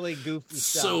really goofy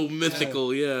stuff. So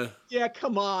mythical, yeah. Yeah,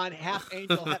 come on, half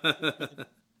angel, half human.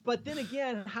 But then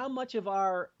again, how much of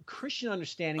our Christian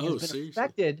understanding has been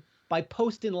affected by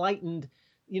post-enlightened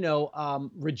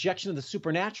rejection of the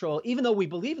supernatural, even though we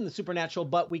believe in the supernatural,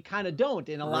 but we kind of don't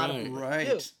in a lot of people. Right.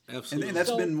 Absolutely. And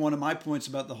that's been one of my points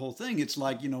about the whole thing. It's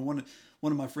like, one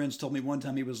of my friends told me one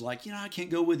time, he was like, I can't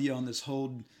go with you on this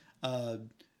whole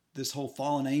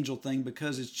fallen angel thing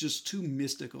because it's just too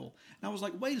mystical. And I was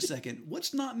like, wait a second,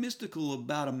 what's not mystical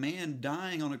about a man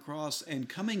dying on a cross and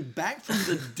coming back from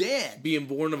the dead? Being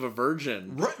born of a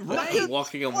virgin. Right.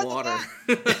 Walking on water.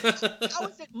 How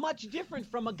is it much different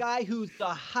from a guy who's the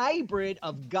hybrid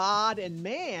of God and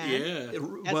man? Yeah.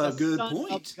 As good son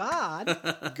point. Of God.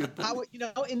 Good point.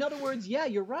 In other words, yeah,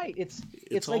 you're right. It's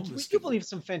like we do believe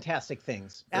some fantastic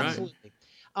things. Absolutely. Right.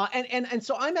 And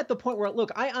so I'm at the point where, look,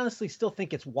 I honestly still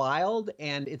think it's wild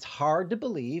and it's hard to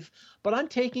believe, but I'm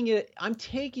taking it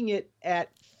at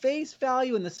face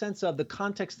value in the sense of the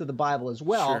context of the Bible as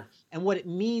well, and what it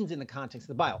means in the context of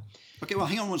the Bible. Okay, well,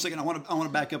 hang on one second. I want to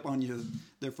back up on you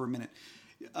there for a minute.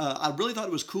 I really thought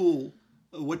it was cool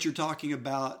what you're talking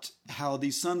about, how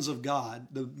these sons of God,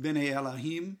 the B'nai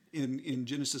Elohim in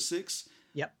Genesis 6,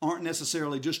 aren't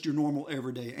necessarily just your normal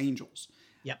everyday angels.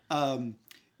 Yep.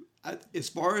 As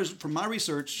far as from my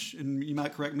research, and you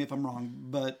might correct me if I'm wrong,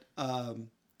 but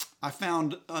I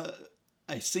found a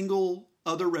single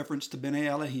other reference to B'nai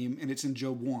Elohim, and it's in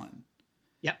Job 1.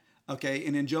 Yep. Okay,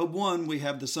 and in Job 1, we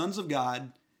have the sons of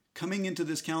God coming into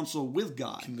this council with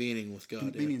God. Convening with God.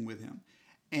 Convening with him.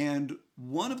 And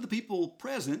one of the people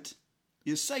present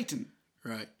is Satan.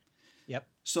 Right. Yep.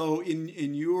 So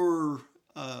in your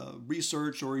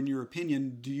research or in your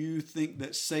opinion, do you think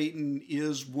that Satan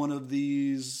is one of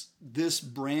this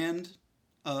brand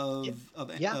of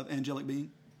angelic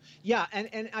being? Yeah,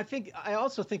 and I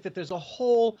also think that there's a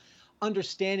whole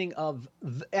understanding of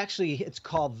actually it's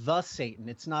called the Satan.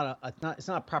 It's not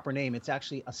a proper name. It's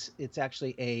actually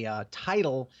a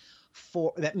title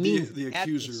for that means the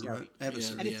accuser, adversary. right?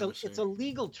 Adversary. And it's a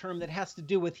legal term that has to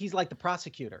do with he's like the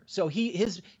prosecutor. So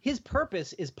his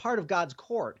purpose is part of God's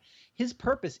court. His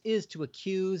purpose is to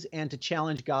accuse and to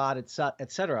challenge God,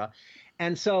 etc.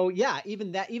 And so,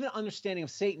 even understanding of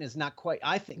Satan is not quite,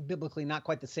 I think, biblically not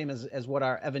quite the same as what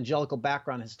our evangelical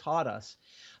background has taught us.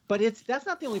 But that's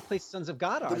not the only place sons of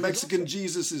God are. The Mexican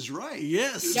Jesus is right.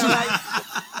 Yes. Yeah, right.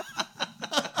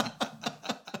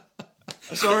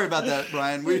 Sorry about that,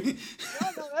 Brian. No,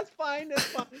 that's fine. That's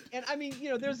fine. And I mean,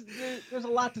 there's a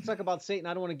lot to talk about Satan.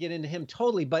 I don't want to get into him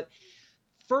totally, but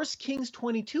 1 Kings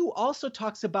 22 also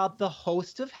talks about the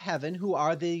host of heaven, who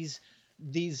are this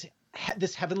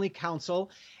heavenly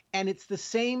council, and it's the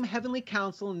same heavenly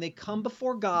council, and they come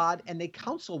before God and they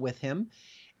counsel with him.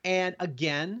 And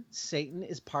again, Satan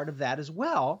is part of that as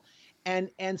well.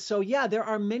 And so, there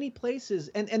are many places,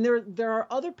 and there are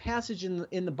other passages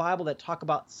in the Bible that talk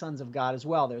about sons of God as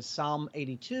well. There's Psalm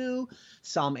 82,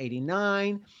 Psalm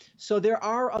 89. So there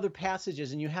are other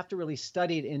passages, and you have to really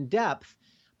study it in depth.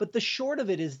 But the short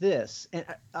of it is this. And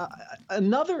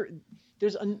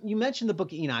you mentioned the Book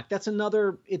of Enoch. That's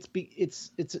another.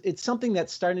 It's something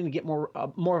that's starting to get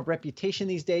more reputation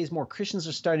these days. More Christians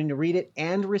are starting to read it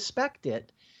and respect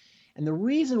it. And the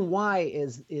reason why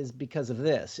is because of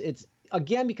this. It's,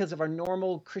 again, because of our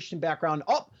normal Christian background.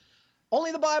 Oh,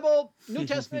 only the Bible, New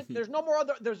Testament. There's no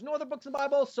other books in the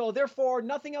Bible, so therefore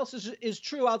nothing else is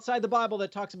true outside the Bible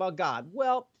that talks about God.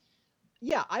 Well,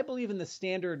 I believe in the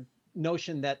standard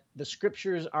notion that the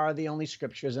scriptures are the only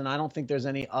scriptures, and I don't think there's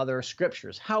any other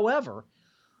scriptures. However,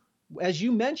 as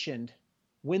you mentioned,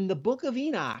 when the Book of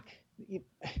Enoch,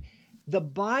 the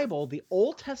Bible, the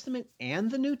Old Testament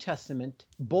and the New Testament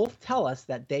both tell us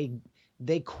that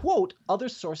they quote other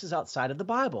sources outside of the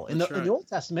Bible. In the Old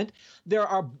Testament,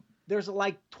 there's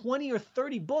like 20 or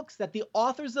 30 books that the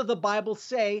authors of the Bible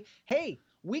say, hey,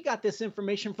 we got this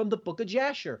information from the Book of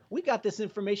Jasher. We got this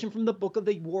information from the Book of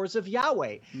the Wars of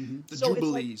Yahweh. Mm-hmm. The so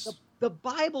Jubilees. It's like the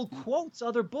Bible quotes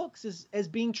other books as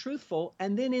being truthful.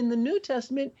 And then in the New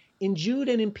Testament, in Jude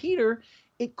and in Peter,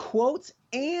 it quotes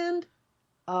and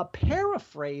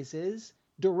paraphrases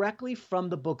directly from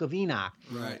the Book of Enoch.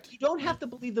 Right. You don't have to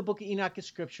believe the Book of Enoch is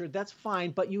scripture. That's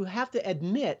fine. But you have to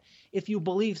admit, if you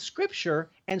believe scripture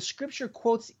and scripture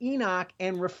quotes Enoch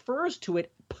and refers to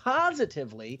it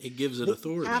positively, it gives it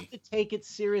authority. You have to take it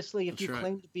seriously if you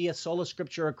claim to be a sola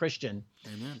scriptura Christian.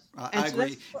 Amen. I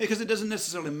agree. Because it doesn't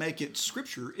necessarily make it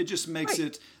scripture. It just makes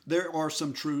it, there are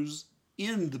some truths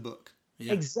in the book.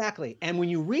 Yeah. Exactly. And when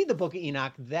you read the Book of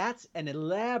Enoch, that's an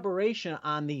elaboration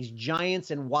on these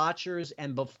giants and watchers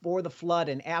and before the flood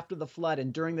and after the flood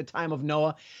and during the time of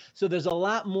Noah. So there's a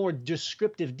lot more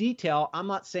descriptive detail. I'm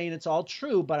not saying it's all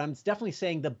true, but I'm definitely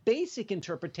saying the basic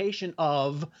interpretation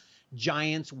of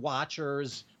giants,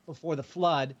 watchers before the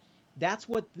flood, that's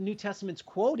what the New Testament's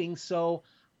quoting. So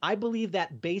I believe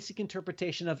that basic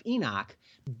interpretation of Enoch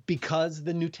because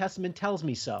the New Testament tells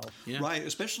me so. Yeah. Right.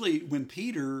 Especially when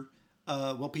Peter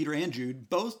and Jude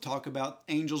both talk about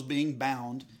angels being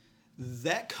bound.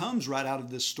 That comes right out of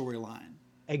this storyline.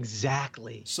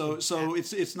 Exactly. So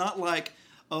it's not like,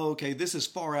 oh, okay, this is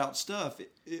far out stuff.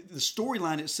 The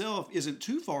storyline itself isn't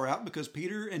too far out because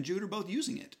Peter and Jude are both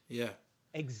using it. Yeah.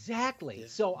 Exactly. Yeah.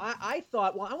 So I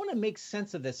thought, well, I want to make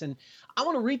sense of this, and I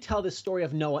want to retell this story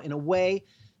of Noah in a way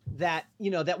that,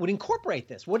 that would incorporate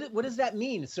this. What does that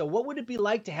mean? So what would it be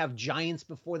like to have giants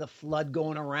before the flood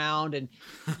going around? And,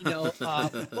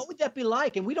 what would that be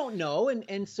like? And we don't know.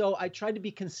 And so I tried to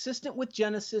be consistent with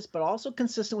Genesis, but also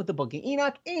consistent with the Book of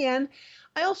Enoch. And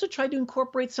I also tried to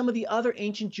incorporate some of the other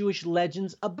ancient Jewish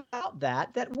legends about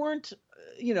that weren't,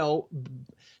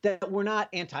 that were not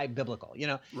anti-biblical,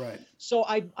 Right. So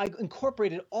I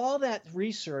incorporated all that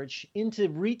research into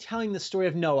retelling the story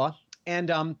of Noah.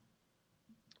 And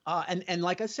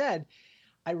like I said,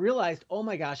 I realized, oh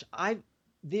my gosh, I've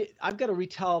got to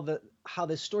retell how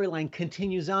this storyline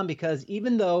continues on, because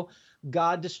even though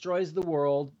God destroys the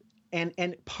world,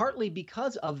 and partly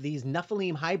because of these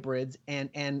Nephilim hybrids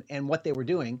and what they were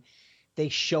doing, they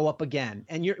show up again.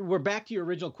 And we're back to your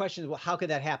original question. Well, how could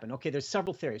that happen? Okay, there's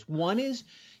several theories. One is,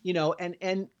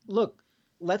 and look,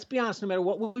 let's be honest, no matter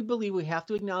what we believe, we have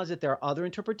to acknowledge that there are other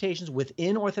interpretations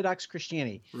within Orthodox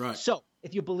Christianity. Right. So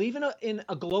if you believe in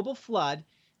a global flood,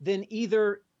 then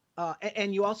either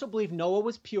and you also believe Noah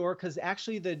was pure, because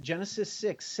actually the Genesis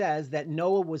 6 says that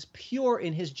Noah was pure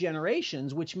in his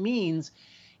generations, which means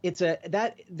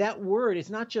that word is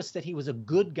not just that he was a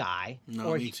good guy,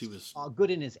 or he was good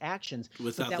in his actions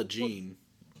without the gene.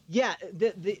 Yeah,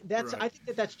 that's right. I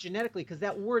think that's genetically, because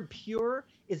that word pure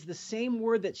is the same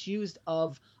word that's used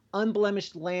of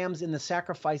unblemished lambs in the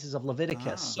sacrifices of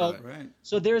Leviticus.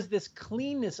 So there's this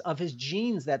cleanness of his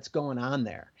genes that's going on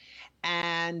there.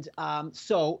 And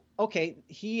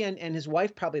he and his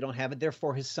wife probably don't have it,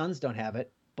 therefore his sons don't have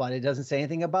it, but it doesn't say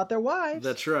anything about their wives.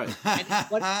 That's right.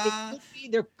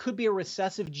 There could be a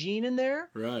recessive gene in there.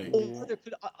 Right. Or there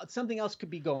could, something else could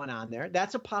be going on there.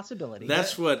 That's a possibility.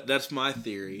 That's my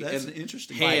theory. That's and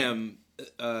interesting. Ham,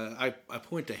 I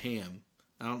point to Ham.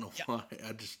 I don't know why.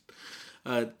 I just...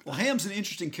 well, Ham's an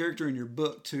interesting character in your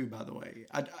book, too, by the way.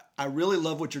 I really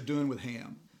love what you're doing with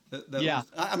Ham.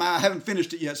 I haven't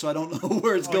finished it yet, so I don't know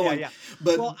where it's going.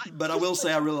 But I will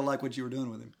say I really like what you were doing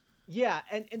with him. Yeah,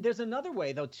 and there's another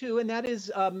way, though, too, and that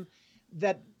is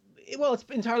it's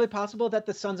entirely possible that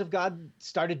the sons of God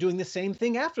started doing the same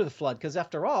thing after the flood, because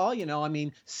after all,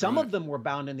 some of them were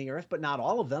bound in the earth, but not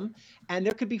all of them, and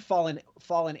there could be fallen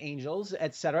angels,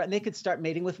 etc., and they could start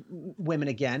mating with women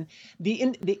again.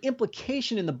 The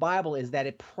implication in the Bible is that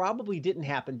it probably didn't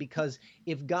happen, because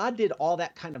if God did all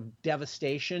that kind of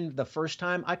devastation the first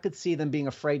time, I could see them being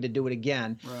afraid to do it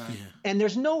again. Right. Yeah. And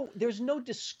there's no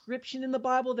description in the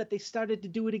Bible that they started to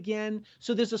do it again,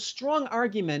 so there's a strong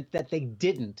argument that they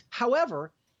didn't.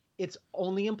 However, it's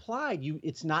only implied.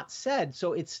 It's not said,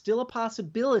 so it's still a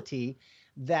possibility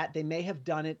that they may have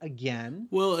done it again.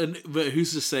 Well, but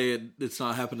who's to say it's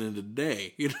not happening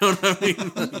today? You know what I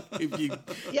mean? If you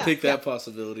take that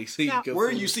possibility, so now, where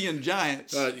are you seeing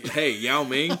giants? Hey, Yao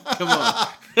Ming, come on.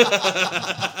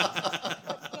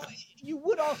 You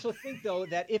would also think, though,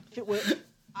 that if it were,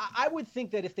 I would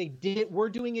think that if they were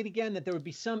doing it again, that there would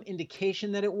be some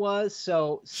indication that it was.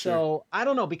 So I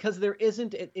don't know, because there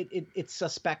isn't. It's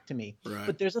suspect to me. Right.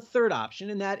 But there's a third option,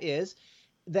 and that is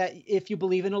that if you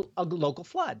believe in a local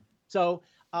flood. So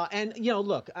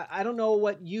look, I don't know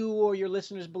what you or your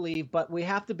listeners believe, but we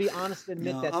have to be honest and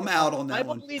admit that I'm out on that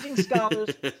one. Bible-believing scholars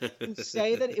can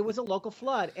say that it was a local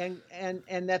flood, and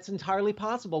that's entirely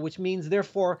possible, which means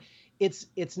therefore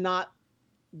it's not.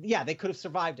 Yeah, they could have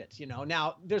survived it,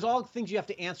 Now, there's all things you have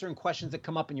to answer and questions that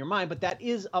come up in your mind, but that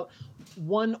is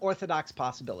one orthodox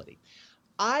possibility.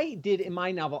 I did in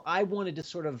my novel, I wanted to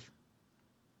sort of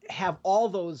have all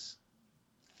those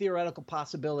theoretical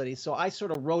possibilities, so I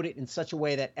sort of wrote it in such a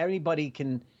way that everybody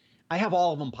I have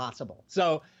all of them possible.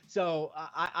 So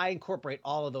I incorporate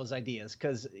all of those ideas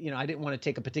because, I didn't want to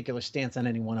take a particular stance on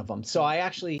any one of them. So I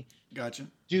actually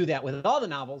do that with all the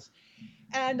novels.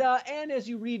 And as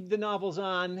you read the novels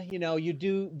on,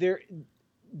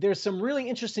 there's some really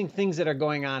interesting things that are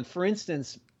going on. For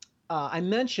instance, I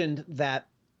mentioned that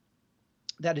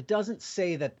it doesn't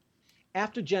say that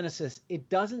after Genesis, it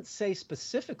doesn't say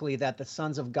specifically that the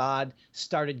sons of God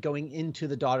started going into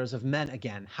the daughters of men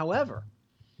again. However,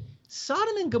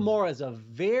 Sodom and Gomorrah is a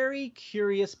very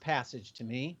curious passage to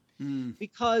me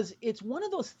because it's one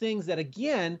of those things that,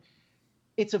 again,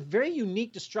 it's a very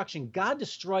unique destruction. God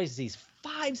destroys these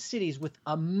 5 cities with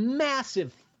a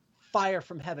massive fire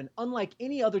from heaven, unlike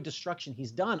any other destruction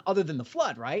he's done other than the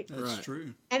flood, right? That's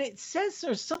true. And it says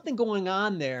there's something going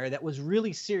on there that was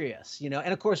really serious, And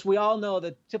of course, we all know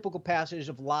the typical passage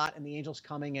of Lot and the angels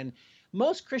coming, and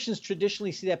most Christians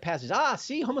traditionally see that passage.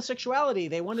 See, homosexuality.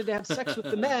 They wanted to have sex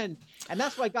with the men, and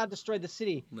that's why God destroyed the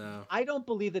city. No. I don't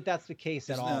believe that that's the case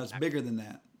at all. No, it's bigger than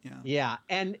that. Yeah. Yeah,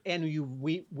 and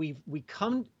we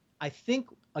come. I think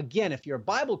again, if you're a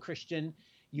Bible Christian,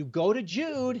 you go to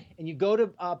Jude and you go to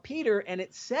Peter, and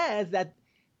it says that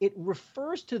it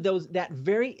refers to that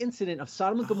very incident of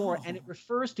Sodom and Gomorrah, and it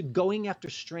refers to going after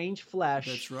strange flesh.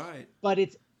 That's right. But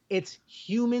it's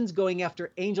humans going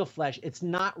after angel flesh. It's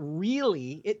not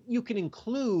really. You can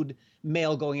include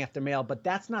male going after male, but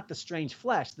that's not the strange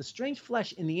flesh. The strange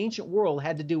flesh in the ancient world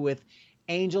had to do with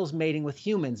angels mating with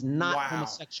humans, not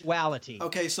homosexuality.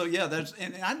 Okay, so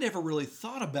and I never really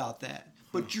thought about that.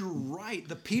 But you're right.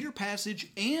 The Peter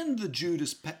passage and the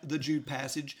Jude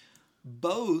passage,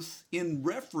 both in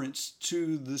reference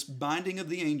to this binding of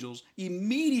the angels,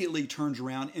 immediately turns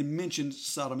around and mentions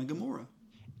Sodom and Gomorrah.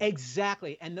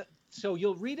 Exactly. And so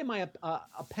you'll read in my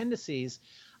appendices,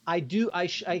 I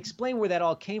explain where that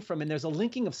all came from. And there's a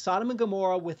linking of Sodom and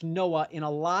Gomorrah with Noah in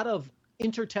a lot of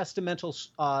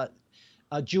intertestamental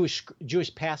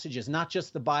Jewish passages, not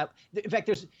just the Bible. In fact,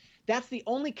 that's the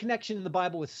only connection in the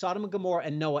Bible with Sodom and Gomorrah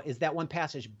and Noah is that one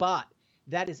passage. But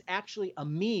that is actually a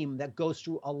meme that goes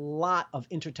through a lot of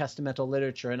intertestamental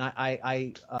literature, and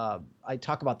I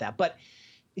talk about that. But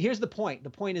here's the point. The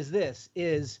point is this: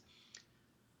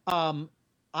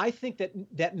 I think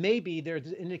that maybe there's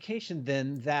an indication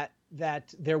then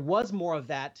that there was more of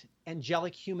that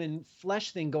angelic human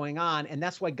flesh thing going on, and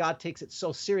that's why God takes it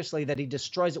so seriously that he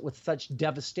destroys it with such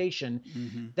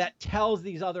devastation that tells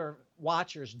these other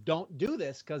watchers, don't do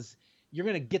this because you're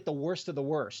going to get the worst of the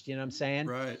worst. You know what I'm saying?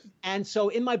 Right. And so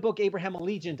in my book, Abraham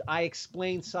Allegiant, I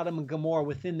explain Sodom and Gomorrah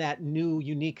within that new,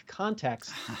 unique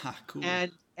context. Cool.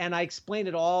 And I explain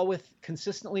it all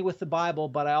consistently with the Bible,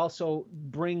 but I also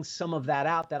bring some of that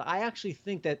out that I actually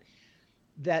think that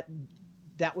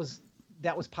was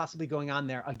possibly going on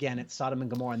there again at Sodom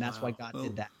and Gomorrah, and that's why God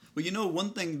did that. Well, you know,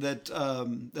 one thing that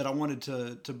that I wanted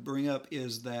to bring up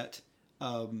is that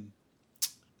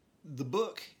the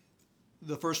book,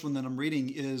 the first one that I'm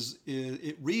reading,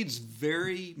 it reads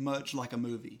very much like a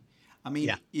movie. I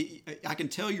mean, I can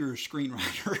tell you're a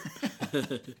screenwriter,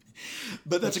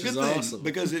 but that's a good thing awesome.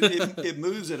 because it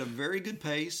moves at a very good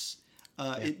pace.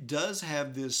 It does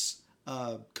have this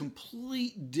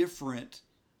complete different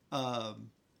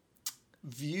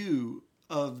view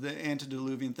of the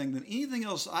antediluvian thing than anything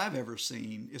else I've ever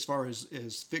seen as far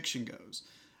as fiction goes.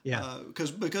 Yeah,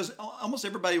 because almost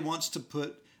everybody wants to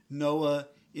put Noah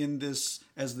in this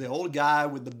as the old guy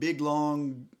with the big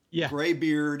long gray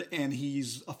beard, and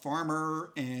he's a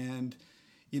farmer, and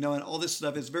and all this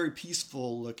stuff is very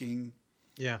peaceful looking.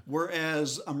 Yeah.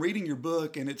 Whereas I'm reading your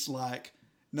book and it's like,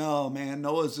 no, man,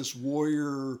 Noah's this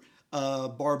warrior,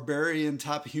 barbarian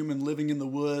type of human living in the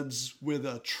woods with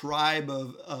a tribe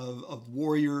of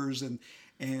warriors, and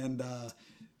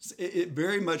it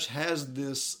very much has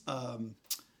this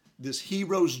this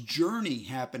hero's journey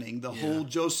happening, the whole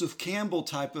Joseph Campbell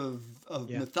type of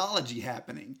mythology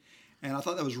happening. And I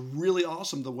thought that was really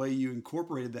awesome the way you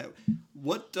incorporated that.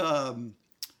 What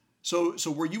so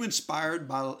were you inspired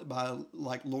by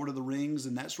like Lord of the Rings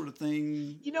and that sort of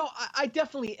thing? I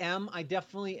definitely am.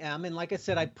 And like I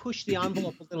said, I pushed the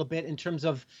envelope a little bit in terms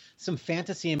of some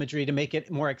fantasy imagery to make it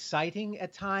more exciting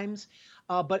at times.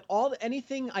 But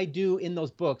anything I do in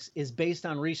those books is based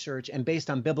on research and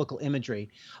based on biblical imagery.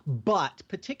 But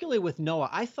particularly with Noah,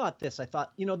 I thought,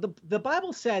 the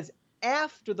Bible says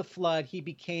after the flood, he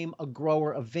became a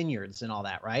grower of vineyards and all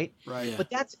that, right? Right. Yeah.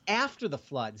 But that's after the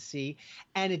flood, see?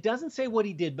 And it doesn't say what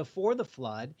he did before the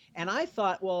flood. And I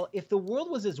thought, well, if the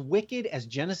world was as wicked as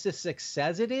Genesis 6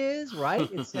 says it is, right?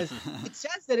 It says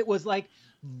that it was like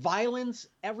violence,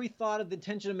 every thought of the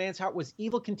intention of man's heart was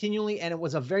evil continually, and it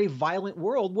was a very violent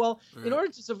world. Well, in order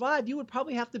to survive, you would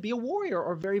probably have to be a warrior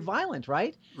or very violent,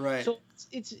 right? Right. So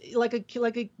it's like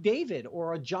a David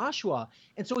or a Joshua.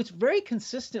 And so it's very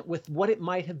consistent with what it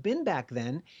might have been back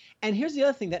then. And here's the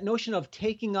other thing, that notion of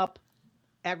taking up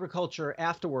agriculture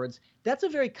afterwards, that's a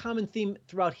very common theme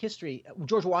throughout history.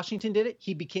 George Washington did it.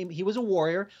 He was a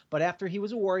warrior, but after he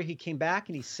was a warrior, he came back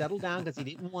and he settled down because he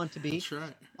didn't want to be. That's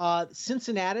right.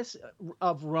 Cincinnatus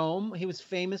of Rome, he was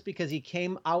famous because he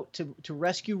came out to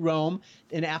rescue Rome,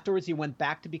 and afterwards he went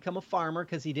back to become a farmer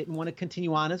because he didn't want to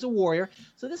continue on as a warrior.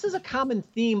 So this is a common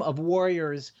theme of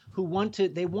warriors who want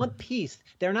peace.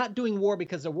 They're not doing war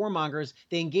because they're warmongers.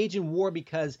 They engage in war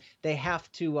because they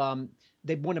have to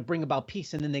they want to bring about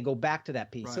peace, and then they go back to that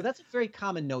peace. Right. So that's a very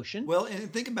common notion. Well,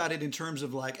 and think about it in terms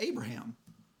of like Abraham.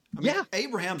 I mean,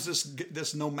 Abraham's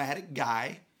this nomadic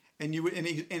guy, and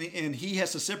he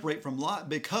has to separate from Lot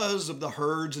because of the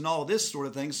herds and all this sort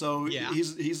of thing. So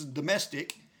he's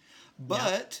domestic,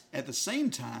 but at the same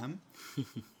time,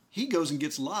 he goes and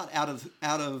gets Lot out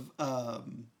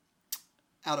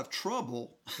of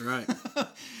trouble, right?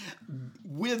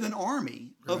 with an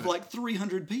army of like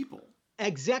 300 people.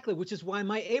 Exactly, which is why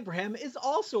my Abraham is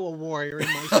also a warrior in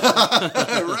my story.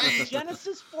 Right.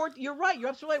 Genesis 4, you're right. You're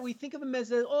absolutely right. We think of him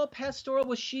as pastoral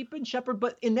with sheep and shepherd.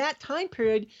 But in that time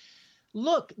period,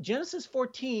 look, Genesis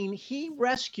 14, he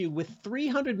rescued with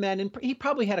 300 men, and he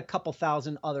probably had a couple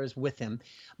thousand others with him.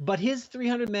 But his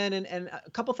 300 men and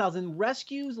a couple thousand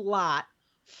rescues Lot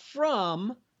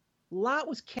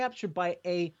was captured by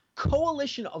a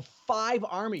coalition of 5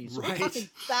 armies. So we're talking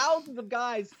thousands of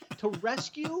guys to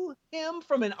rescue him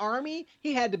from an army.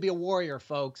 He had to be a warrior,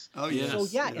 folks. Oh, yes. So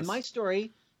in my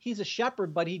story, he's a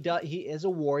shepherd, but he is a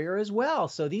warrior as well.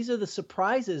 So these are the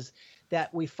surprises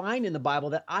that we find in the Bible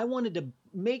that I wanted to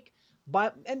make.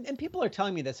 And people are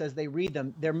telling me this as they read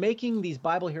them. They're making these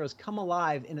Bible heroes come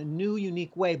alive in a new,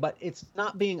 unique way, but it's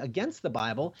not being against the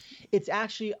Bible. It's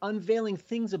actually unveiling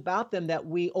things about them that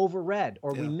we overread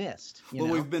or we missed.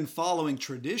 We've been following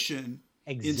tradition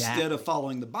instead of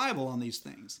following the Bible on these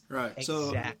things. Right.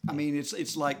 So, I mean,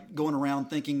 it's like going around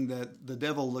thinking that the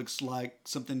devil looks like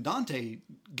something Dante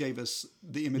gave us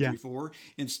the imagery for,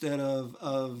 instead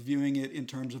of viewing it in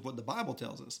terms of what the Bible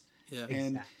tells us. Yeah.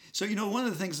 And so, one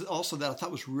of the things also that I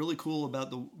thought was really cool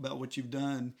about what you've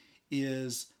done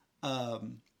is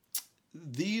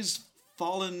these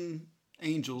fallen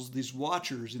angels, these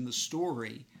watchers in the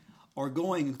story, are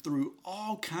going through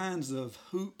all kinds of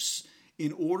hoops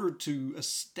in order to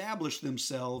establish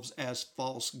themselves as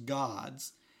false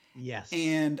gods. Yes.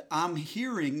 And I'm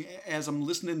hearing, as I'm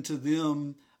listening to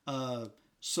them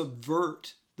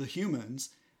subvert the humans,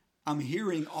 I'm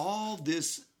hearing all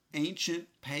this ancient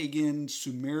pagan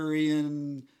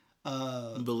Sumerian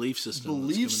belief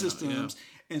systems. Yeah.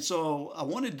 And so I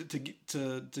wanted to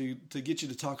get you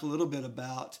to talk a little bit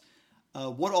about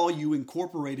what all you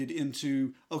incorporated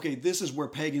into, okay, this is where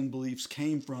pagan beliefs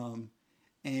came from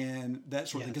and that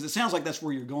sort of thing. Because it sounds like that's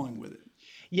where you're going with it.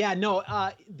 Yeah, no,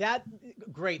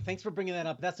 great. Thanks for bringing that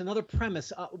up. That's another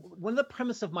premise. One of the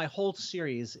premise of my whole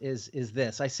series is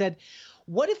this. I said,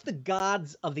 what if the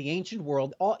gods of the ancient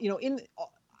world,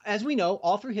 as we know,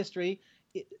 all through history,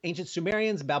 ancient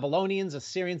Sumerians, Babylonians,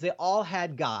 Assyrians, they all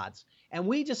had gods. And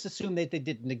we just assumed that they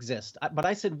didn't exist. But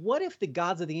I said, what if the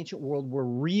gods of the ancient world were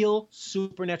real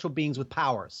supernatural beings with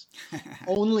powers?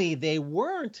 Only they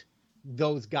weren't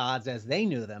those gods as they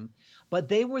knew them, but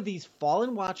they were these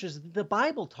fallen watchers that the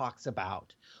Bible talks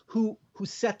about who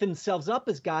set themselves up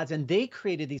as gods, and they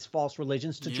created these false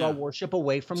religions to draw worship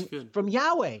away from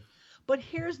Yahweh. But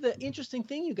here's the interesting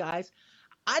thing, you guys.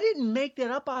 I didn't make that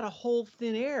up out of whole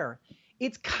thin air.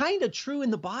 It's kind of true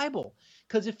in the Bible.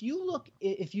 Because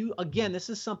again, this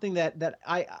is something that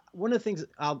one of the things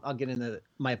I'll get into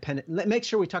my appendix. Make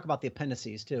sure we talk about the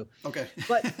appendices too. Okay.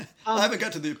 But I haven't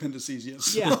got to the appendices yet.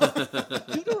 So. Yeah.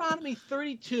 Deuteronomy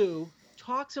 32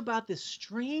 talks about this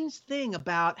strange thing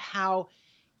about how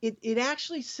it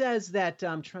actually says that,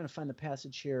 I'm trying to find the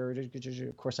passage here.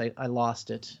 Of course, I lost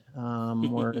it.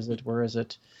 Where is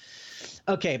it?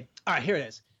 Okay. All right, here it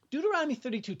is. Deuteronomy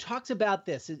 32 talks about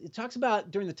this. It talks about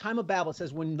during the time of Babel. It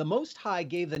says, when the Most High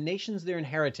gave the nations their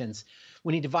inheritance,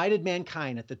 when he divided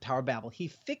mankind at the Tower of Babel, he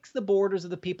fixed the borders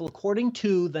of the people according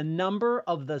to the number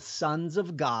of the sons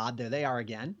of God. There they are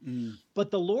again. But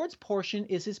the Lord's portion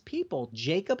is his people,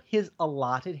 Jacob his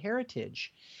allotted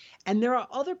heritage. And there are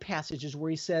other passages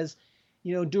where he says,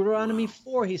 Deuteronomy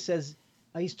 4, he says,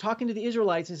 he's talking to the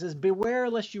Israelites. He says, beware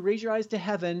lest you raise your eyes to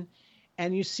heaven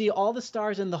and you see all the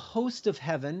stars in the host of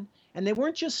heaven. And they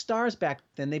weren't just stars back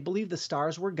then. They believed the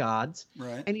stars were gods.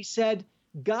 Right. And he said,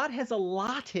 God has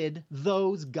allotted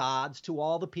those gods to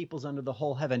all the peoples under the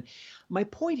whole heaven. My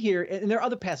point here, and there are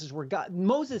other passages where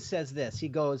Moses says this. He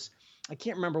goes, I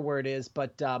can't remember where it is,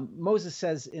 but Moses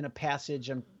says in a passage,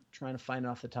 I'm trying to find it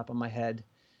off the top of my head.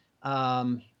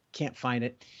 Can't find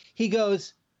it. He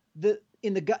goes,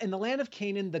 in the land of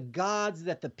Canaan, the gods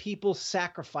that the people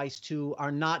sacrifice to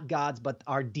are not gods, but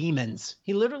are demons.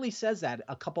 He literally says that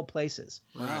a couple places.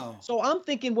 Wow. So I'm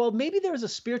thinking, well, maybe there's a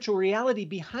spiritual reality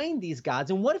behind these gods.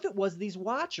 And what if it was these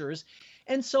watchers?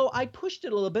 And so I pushed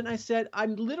it a little bit and I said, I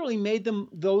literally made them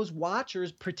those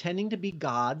watchers pretending to be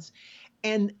gods.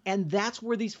 And that's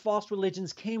where these false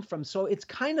religions came from. So it's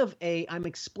kind of I'm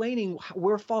explaining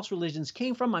where false religions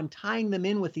came from. I'm tying them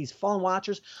in with these fallen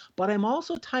watchers, but I'm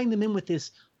also tying them in with this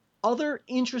other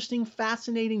interesting,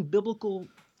 fascinating biblical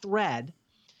thread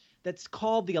that's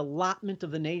called the allotment of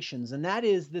the nations. And that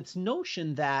is this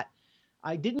notion that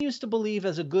I didn't used to believe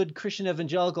as a good Christian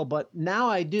evangelical, but now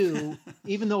I do,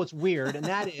 even though it's weird. And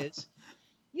that is,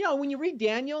 when you read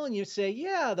Daniel and you say,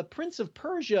 yeah, the prince of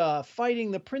Persia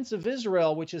fighting the prince of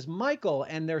Israel, which is Michael,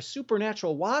 and they're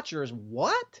supernatural watchers.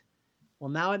 What? Well,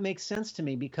 now it makes sense to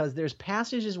me because there's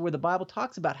passages where the Bible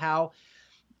talks about how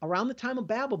around the time of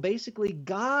Babel, basically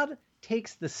God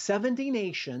takes the 70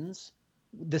 nations,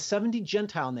 the 70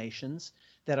 Gentile nations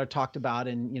that are talked about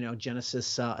in,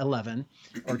 Genesis 11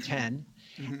 or 10.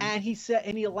 And he said,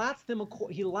 and he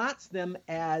allots them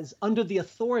as under the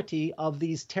authority of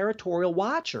these territorial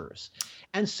watchers.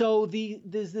 And so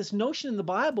there's this notion in the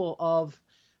Bible of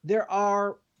there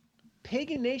are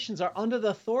pagan nations are under the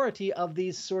authority of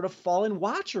these sort of fallen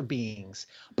watcher beings,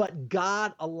 but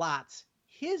God allots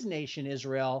his nation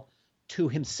Israel to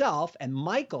himself, and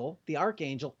Michael, the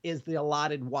archangel, is the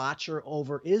allotted watcher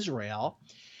over Israel.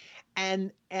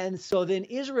 And so then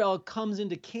Israel comes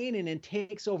into Canaan and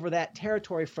takes over that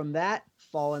territory from that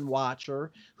fallen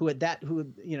watcher at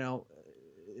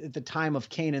the time of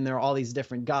Canaan, there are all these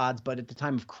different gods, but at the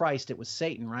time of Christ, it was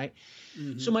Satan, right?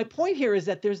 Mm-hmm. So my point here is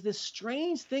that there's this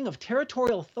strange thing of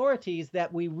territorial authorities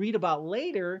that we read about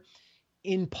later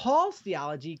in Paul's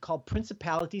theology called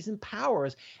principalities and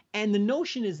powers. And the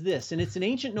notion is this, and it's an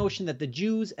ancient notion that the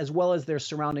Jews as well as their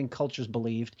surrounding cultures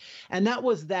believed. And that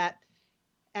was that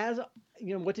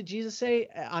what did Jesus say?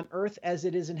 On earth as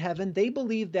it is in heaven. They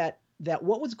believed that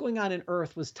what was going on in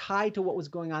earth was tied to what was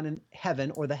going on in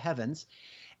heaven or the heavens.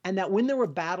 And that when there were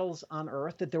battles on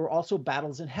earth, that there were also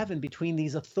battles in heaven between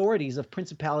these authorities of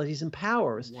principalities and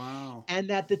powers. Wow. And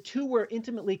that the two were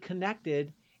intimately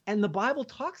connected. And the Bible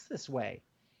talks this way.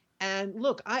 And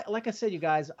look, like I said, you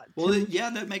guys. Well,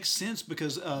 that makes sense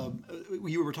because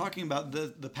you were talking about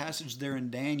the passage there in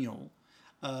Daniel.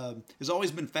 Has always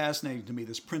been fascinating to me,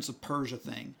 this Prince of Persia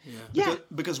thing.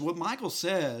 Because what Michael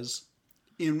says,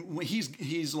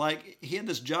 he's like, he had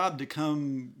this job to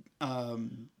come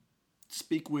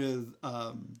speak with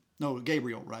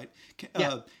Gabriel, right?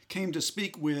 Came to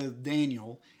speak with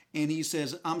Daniel, and he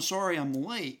says, "I'm sorry, I'm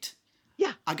late.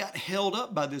 Yeah, I got held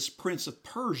up by this Prince of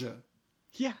Persia."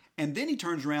 Yeah. And then he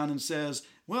turns around and says,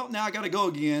 "Well, now I got to go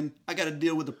again. I got to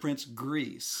deal with the Prince of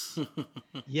Greece."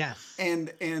 Yes.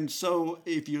 And so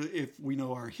if we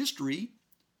know our history,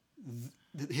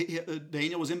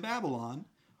 Daniel was in Babylon.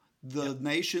 The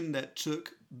nation that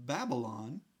took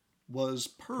Babylon was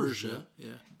Persia.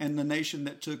 And the nation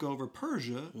that took over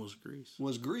Persia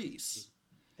was Greece.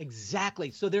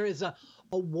 Exactly. So there is a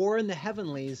war in the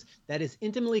heavenlies that is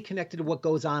intimately connected to what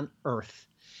goes on Earth.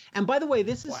 And by the way,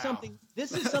 this is something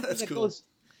that cool. goes.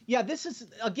 Yeah, this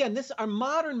is again. Our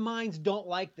modern minds don't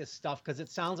like this stuff because it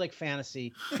sounds like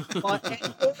fantasy. But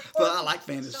I like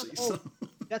fantasy.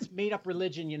 That's made up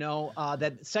religion,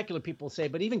 that secular people say.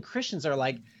 But even Christians are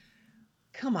like,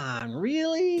 "Come on,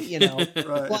 really?"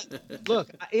 Right. But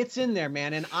look, it's in there,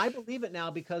 man, and I believe it now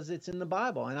because it's in the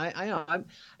Bible, and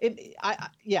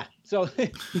So,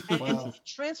 and it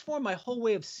transformed my whole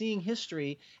way of seeing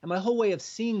history and my whole way of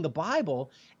seeing the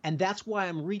Bible, and that's why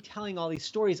I'm retelling all these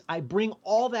stories. I bring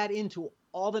all that into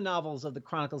all the novels of the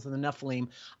Chronicles of the Nephilim.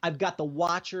 I've got the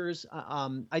Watchers.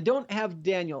 I don't have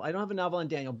Daniel. I don't have a novel on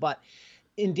Daniel, but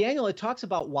in Daniel, it talks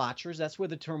about watchers. That's where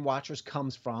the term watchers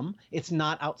comes from. It's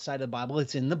not outside of the Bible.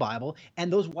 It's in the Bible.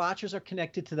 And those watchers are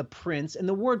connected to the prince. And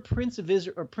the word prince of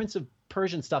Israel or prince of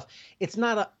Persian stuff, it's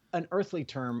not an earthly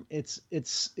term. It's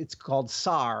called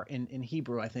Sar in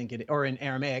Hebrew, I think, or in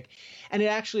Aramaic. And it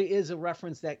actually is a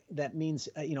reference that means,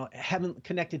 heaven,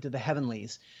 connected to the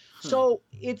heavenlies. So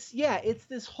it's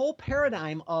this whole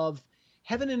paradigm of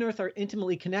heaven and earth are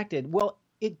intimately connected. Well,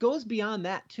 it goes beyond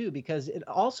that too, because it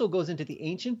also goes into the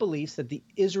ancient beliefs that the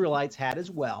Israelites had as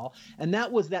well. And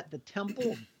that was that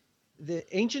the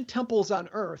ancient temples on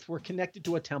earth were connected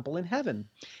to a temple in heaven.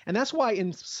 And that's why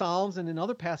in Psalms and in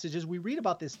other passages, we read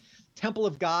about this temple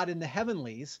of God in the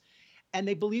heavenlies. And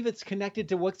they believe it's connected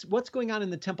to what's going on in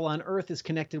the temple on earth is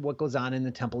connected to what goes on in the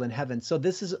temple in heaven. So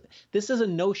this is a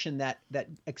notion that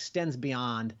extends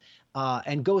beyond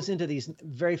and goes into these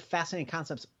very fascinating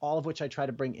concepts, all of which I try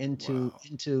to bring into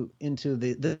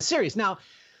the series. Now,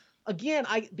 again,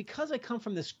 because I come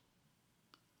from this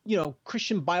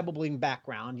Christian Bible believing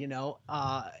background,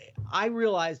 I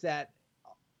realize that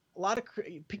a lot of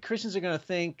Christians are going to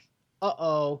think,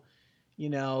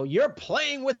 you're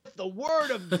playing with the Word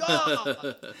of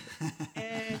God.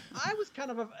 And I was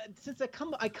kind of since I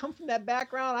come from that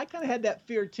background, I kind of had that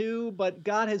fear too. But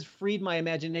God has freed my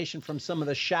imagination from some of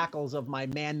the shackles of my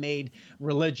man-made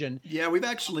religion. Yeah,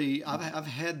 I've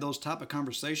had those type of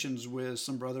conversations with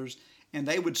some brothers, and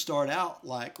they would start out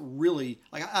like really,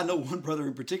 like I know one brother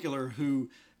in particular who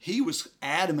he was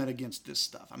adamant against this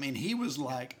stuff. I mean, he was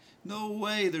like, "No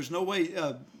way, there's no way."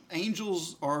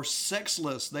 Angels are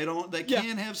sexless. They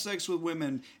can't have sex with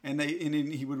women. And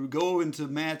he would go into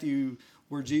Matthew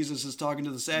where Jesus is talking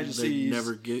to the Sadducees. They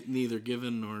never neither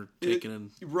given nor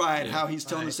taken. Right. Yeah. How he's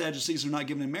telling the Sadducees they're not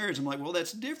given in marriage. I'm like, well,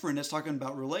 that's different. That's talking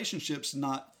about relationships,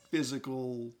 not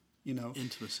physical,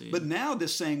 intimacy. But now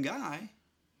this same guy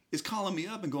is calling me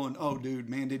up and going, "Oh, dude,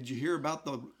 man, did you hear about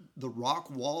the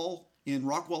rock wall in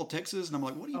Rockwall, Texas?" And I'm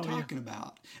like, "What are you talking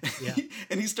about?" Yeah.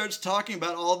 And he starts talking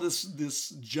about all this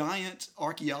giant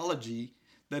archaeology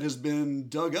that has been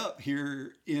dug up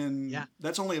here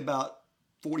that's only about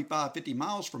 45, 50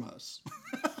 miles from us.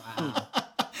 Wow.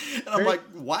 And I'm like,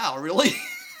 wow, really?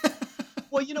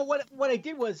 Well, what I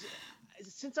did was,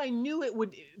 since I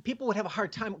knew people would have a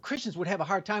hard time, Christians would have a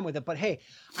hard time with it. But hey,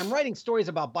 I'm writing stories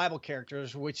about Bible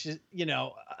characters, which is,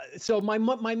 so my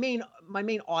main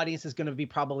audience is going to be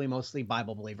probably mostly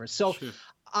Bible believers. So sure.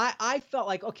 I felt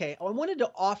like, okay, I wanted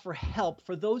to offer help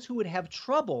for those who would have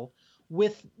trouble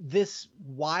with this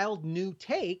wild new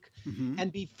take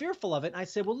and be fearful of it. And I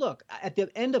said, well, look, at the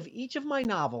end of each of my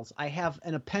novels, I have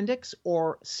an appendix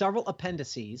or several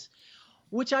appendices,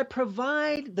 which I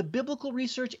provide the biblical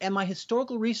research and my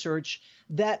historical research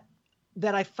that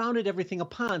I founded everything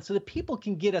upon, so that people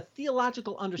can get a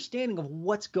theological understanding of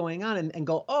what's going on and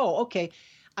go, oh, okay,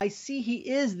 I see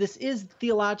this is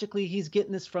theologically, he's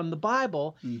getting this from the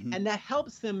Bible, and that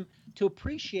helps them to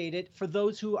appreciate it for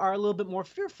those who are a little bit more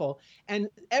fearful. And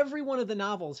every one of the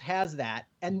novels has that.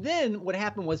 And then what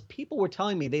happened was people were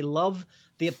telling me they love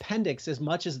the appendix as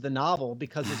much as the novel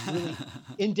because it's really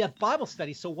in-depth Bible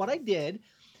study. So what I did,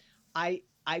 I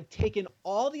I've taken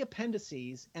all the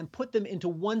appendices and put them into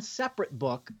one separate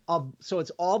book so it's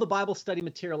all the Bible study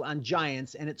material on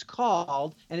giants, and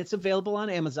it's available on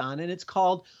Amazon, and it's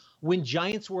called When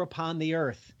Giants Were Upon the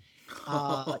Earth.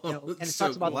 And it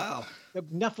talks about the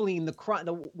Nephilim,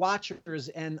 the Watchers,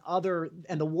 and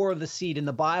the War of the Seed in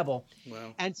the Bible.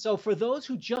 Wow. And so for those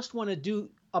who just want to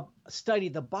study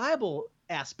the Bible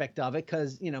aspect of it,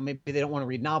 because maybe they don't want to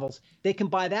read novels, they can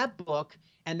buy that book.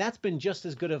 And that's been just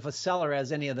as good of a seller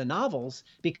as any of the novels,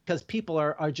 because people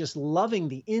are just loving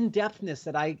the in-depthness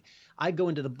that I go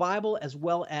into the Bible, as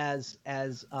well as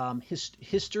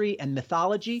history and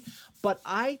mythology. But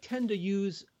I tend to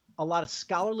use a lot of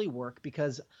scholarly work,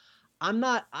 because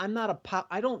I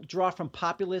don't draw from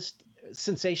populist,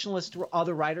 sensationalist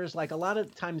other writers. Like a lot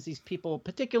of times these people,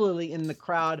 particularly in the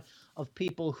crowd of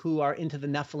people who are into the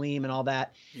Nephilim and all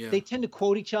that, they tend to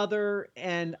quote each other,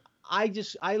 and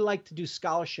I like to do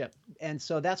scholarship, and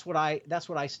so that's what I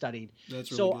studied.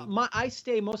 That's really good. I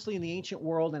stay mostly in the ancient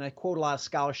world, and I quote a lot of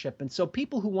scholarship, and so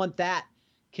people who want that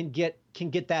can get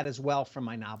that as well from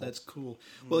my novels. That's cool.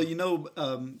 Well,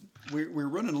 we're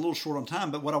running a little short on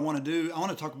time, but what I want to do, I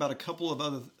want to talk about a couple of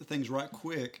other things right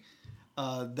quick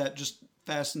that just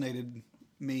fascinated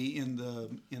me in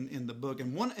the book,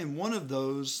 and one of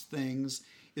those things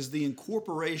is the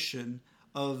incorporation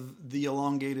of the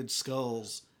elongated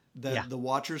skulls that the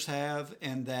Watchers have,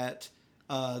 and that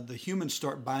the humans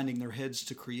start binding their heads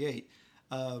to create.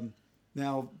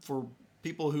 Now, for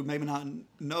people who maybe not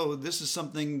know, this is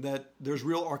something that there's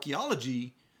real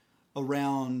archaeology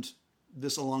around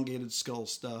this elongated skull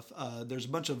stuff. There's a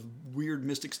bunch of weird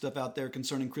mystic stuff out there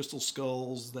concerning crystal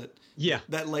skulls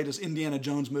that latest Indiana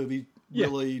Jones movie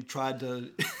really tried to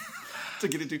to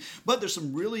get into. But there's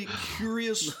some really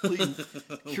curiously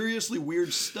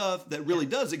weird stuff that really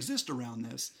does exist around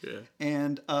this. Yeah.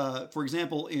 And for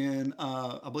example, in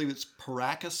I believe it's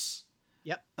Paracas,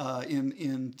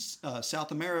 in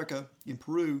South America, in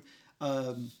Peru,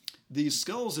 these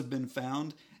skulls have been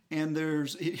found. And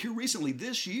there's here recently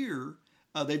this year,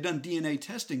 they've done DNA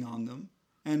testing on them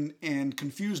and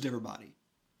confused everybody,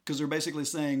 because they're basically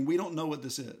saying, we don't know what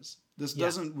this is. This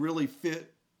doesn't really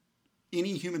fit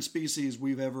any human species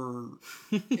we've ever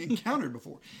encountered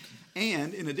before.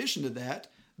 And in addition to that,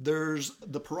 there's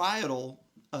the parietal.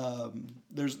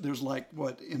 There's like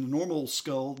what in a normal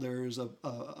skull there's a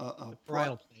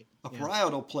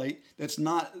parietal plate that's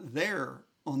not there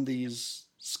on these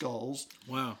skulls.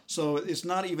 Wow! So it's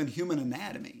not even human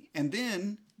anatomy. And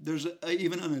then there's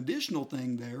even an additional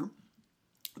thing there.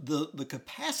 The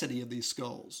capacity of these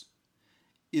skulls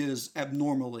is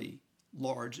abnormally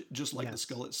large, just like the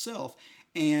skull itself.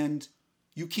 And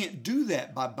you can't do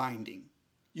that by binding.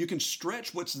 You can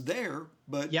stretch what's there,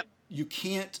 but you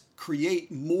can't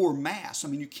create more mass. I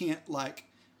mean, you can't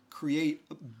create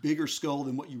a bigger skull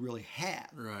than what you really have.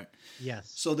 Right.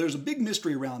 Yes. So there's a big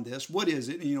mystery around this. What is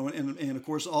it? And of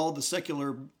course, all the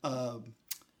secular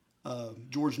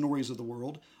George Norries of the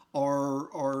world are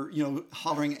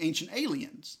hollering ancient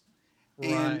aliens. Right.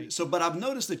 And so, but I've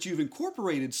noticed that you've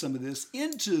incorporated some of this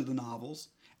into the novels,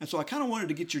 and so I kind of wanted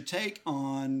to get your take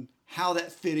on how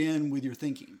that fit in with your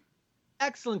thinking.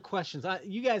 Excellent questions.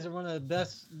 You guys are one of the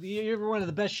best. You're one of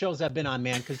the best shows I've been on,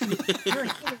 man, because you're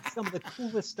hitting some of the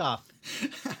coolest stuff.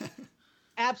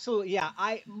 Absolutely, yeah.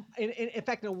 In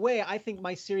fact, in a way, I think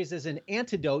my series is an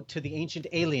antidote to the ancient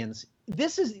aliens.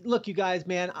 Look, you guys,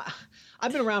 man.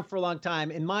 I've been around for a long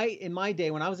time. In my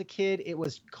day, when I was a kid, it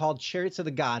was called Chariots of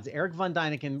the Gods. Eric von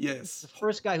Däniken was the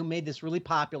first guy who made this really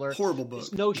popular. Horrible book.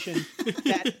 This notion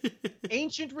that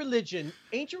ancient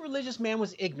religious man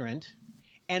was ignorant,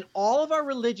 and all of our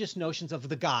religious notions of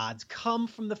the gods come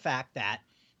from the fact that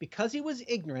because he was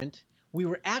ignorant, we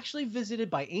were actually visited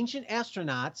by ancient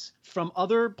astronauts from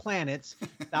other planets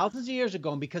thousands of years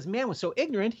ago. And because man was so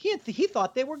ignorant, he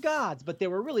thought they were gods, but they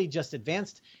were really just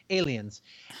advanced aliens.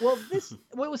 Well,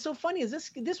 what was so funny is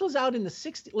this was out in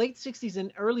the late 60s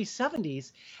and early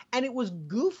 70s, and it was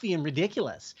goofy and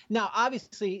ridiculous. Now,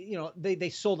 obviously, they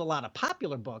sold a lot of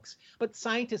popular books, but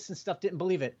scientists and stuff didn't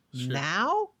believe it. Sure.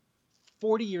 Now,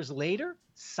 40 years later,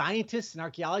 scientists and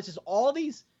archaeologists, all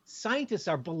these scientists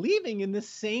are believing in this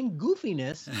same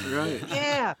goofiness. Right.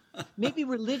 Yeah. Maybe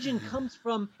religion comes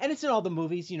from, and it's in all the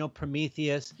movies,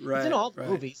 Prometheus. Right, it's in all the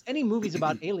movies. Any movies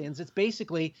about aliens, it's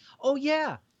basically, oh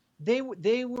yeah, they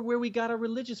were where we got our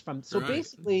religions from. So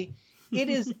basically, it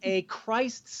is a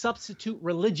Christ substitute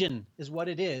religion is what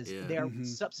it is. Yeah. They're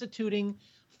substituting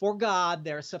for God.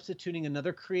 They're substituting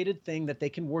another created thing that they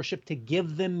can worship to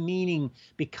give them meaning,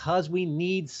 because we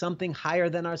need something higher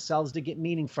than ourselves to get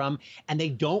meaning from, and they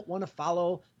don't want to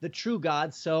follow the true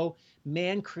God. So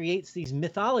man creates these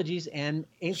mythologies, and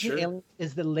Ancient Aliens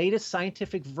is the latest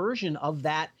scientific version of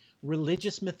that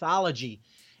religious mythology.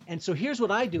 And so here's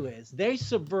what I do is they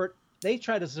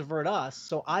try to subvert us,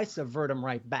 so I subvert them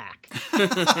right back.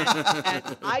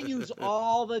 and I use a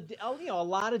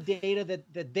lot of data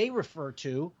that they refer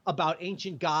to about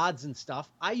ancient gods and stuff.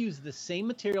 I use the same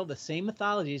material, the same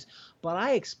mythologies, but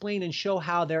I explain and show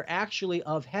how they're actually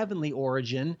of heavenly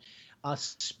origin, a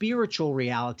spiritual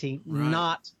reality,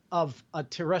 not of a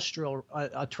terrestrial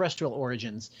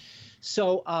origins.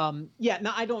 So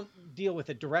now I don't deal with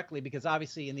it directly because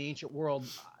obviously in the ancient world,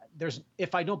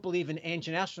 if I don't believe in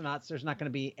ancient astronauts, there's not going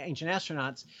to be ancient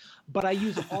astronauts, but I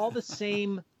use all the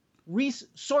same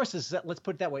sources, let's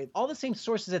put it that way, all the same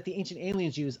sources that the ancient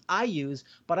aliens use, I use,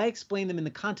 but I explain them in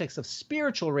the context of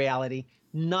spiritual reality,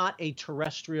 not a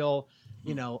terrestrial,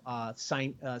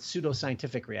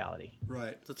 pseudo-scientific reality.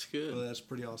 Right. That's good. Well, that's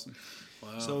pretty awesome.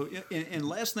 Wow. So, and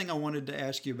last thing I wanted to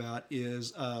ask you about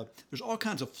is there's all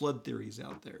kinds of flood theories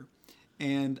out there.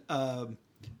 And,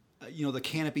 the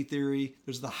canopy theory,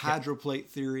 there's the hydroplate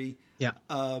theory. Yeah.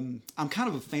 I'm kind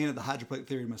of a fan of the hydroplate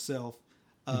theory myself.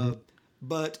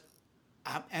 But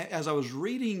as I was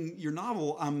reading your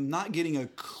novel, I'm not getting a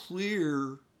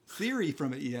clear theory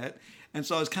from it yet. And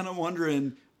so I was kind of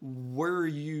wondering where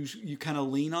you kind of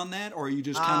lean on that, or are you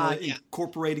just kind of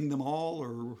incorporating them all,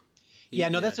 or?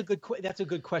 That's a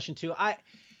good question too. I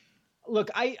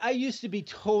used to be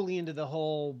totally into the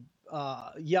whole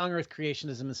young Earth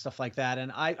creationism and stuff like that,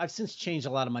 and I've since changed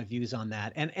a lot of my views on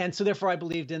that, and so therefore I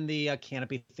believed in the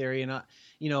canopy theory and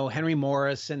Henry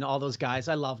Morris and all those guys.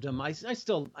 I loved them. I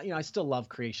still love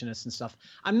creationists and stuff.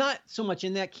 I'm not so much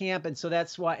in that camp, and so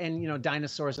that's why, and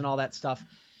dinosaurs and all that stuff.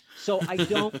 So I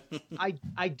don't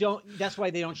I don't. That's why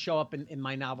they don't show up in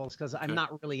my novels, because I'm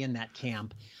not really in that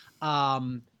camp.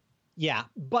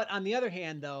 But on the other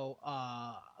hand, though,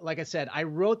 like I said, I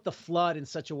wrote the flood in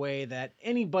such a way that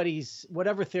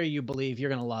whatever theory you believe, you're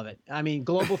going to love it. I mean,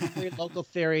 global theory, local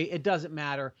theory, it doesn't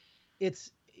matter.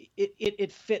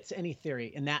 It fits any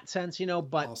theory in that sense,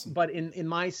 but awesome. But in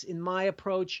my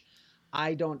approach,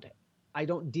 I don't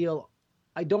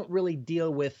really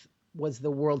deal with, was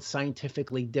the world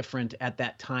scientifically different at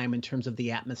that time in terms of the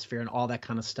atmosphere and all that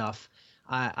kind of stuff.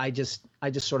 I just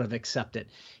sort of accept it.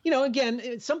 Again,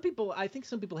 I think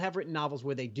some people have written novels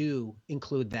where they do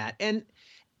include that. And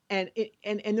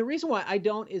the reason why I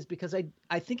don't is because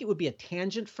I think it would be a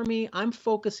tangent for me. I'm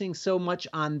focusing so much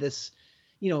on this,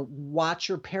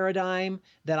 watcher paradigm,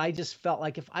 that I just felt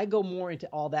like if I go more into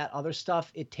all that other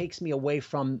stuff, it takes me away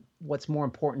from what's more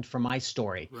important for my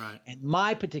story. Right. And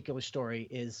my particular story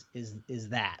is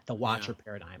that, the watcher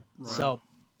paradigm. Right. So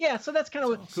that's kind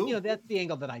of cool. That's the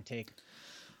angle that I take.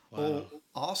 Wow. Well,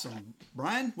 awesome.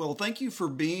 Brian, well, thank you for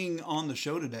being on the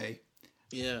show today.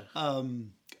 Yeah.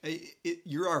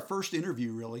 You're our first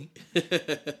interview, really.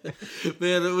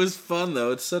 Man, it was fun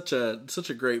though. It's such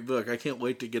a great book. I can't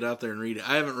wait to get out there and read it.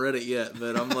 I haven't read it yet,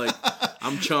 but I'm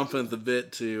I'm chomping at the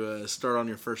bit to start on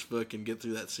your first book and get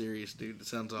through that series, dude. It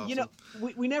sounds awesome.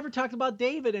 We never talked about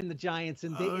David and the Giants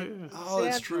and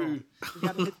that's true. We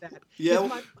haven't hit that. Yeah.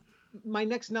 My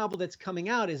next novel that's coming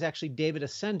out is actually David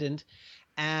Ascendant.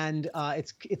 And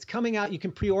it's coming out. You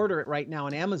can pre-order it right now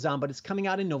on Amazon, but it's coming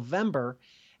out in November.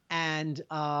 And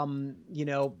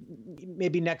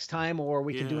maybe next time, or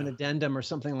we can do an addendum or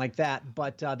something like that.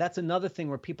 But that's another thing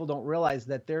where people don't realize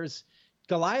that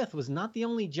Goliath was not the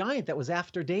only giant that was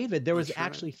after David. There was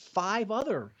actually 5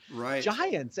 other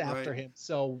giants after him.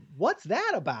 So what's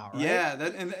that about? Right? Yeah,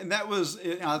 that was.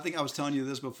 I think I was telling you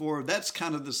this before. That's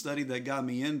kind of the study that got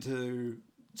me into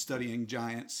studying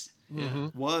giants.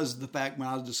 Was the fact when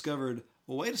I discovered,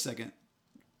 well, wait a second,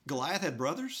 Goliath had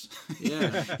brothers?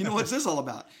 Yeah. What's this all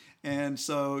about? And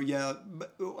so,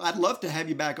 I'd love to have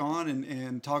you back on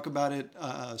and talk about it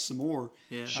some more.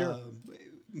 Yeah. Sure.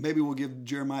 Maybe we'll give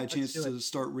Jeremiah a chance to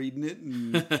start reading it,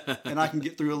 and I can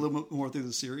get through a little bit more through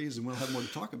the series, and we'll have more to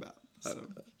talk about. So.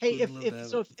 Hey,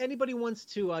 if anybody wants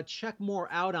to check more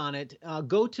out on it,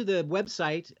 go to the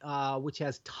website, which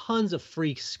has tons of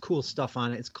free cool stuff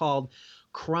on it. It's called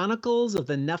Chronicles of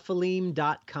the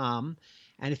Nephilim.com.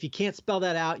 And if you can't spell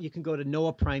that out, you can go to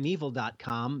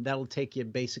noahprimeval.com. That'll take you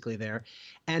basically there.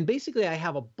 And basically, I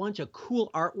have a bunch of cool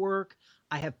artwork.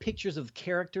 I have pictures of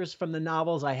characters from the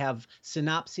novels. I have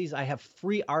synopses. I have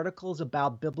free articles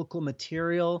about biblical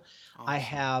material. Awesome. I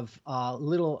have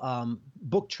little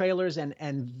book trailers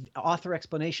and author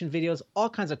explanation videos, all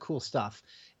kinds of cool stuff.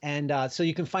 And so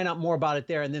you can find out more about it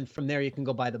there, and then from there you can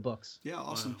go buy the books. Yeah,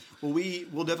 awesome. Wow. Well,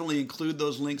 we'll definitely include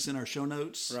those links in our show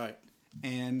notes. Right.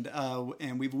 And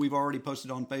we've already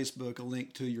posted on Facebook a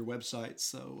link to your website.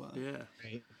 So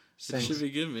Great. It should be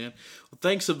good, man. Well,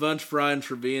 thanks a bunch, Brian,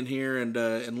 for being here and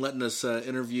letting us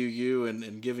interview you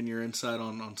and giving your insight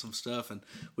on some stuff. And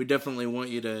we definitely want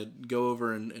you to go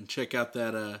over and check out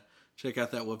that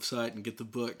website and get the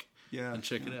book. Yeah, and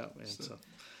check it out, man. So.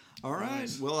 All right.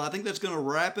 Well, I think that's going to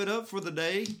wrap it up for the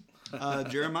day.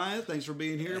 Jeremiah, thanks for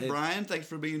being here. Brian, thanks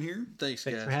for being here. Thanks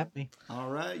guys. For having me. All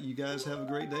right. You guys have a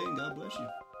great day, and God bless you.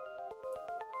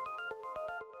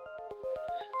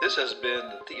 This has been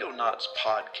the Theonauts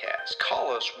podcast.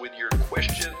 Call us with your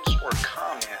questions or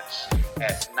comments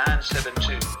at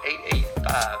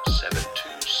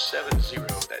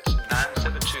 972-885-7270. That's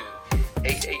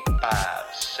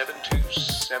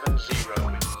 972-885-7270.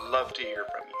 We'd love to hear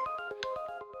from you.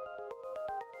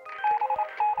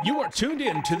 You are tuned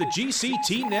in to the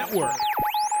GCT Network.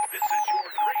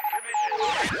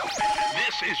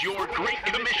 This is your Great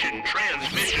Commission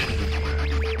transmission.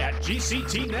 At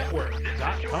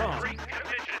GCTnetwork.com.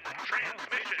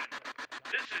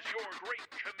 This is your Great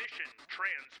Commission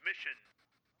transmission.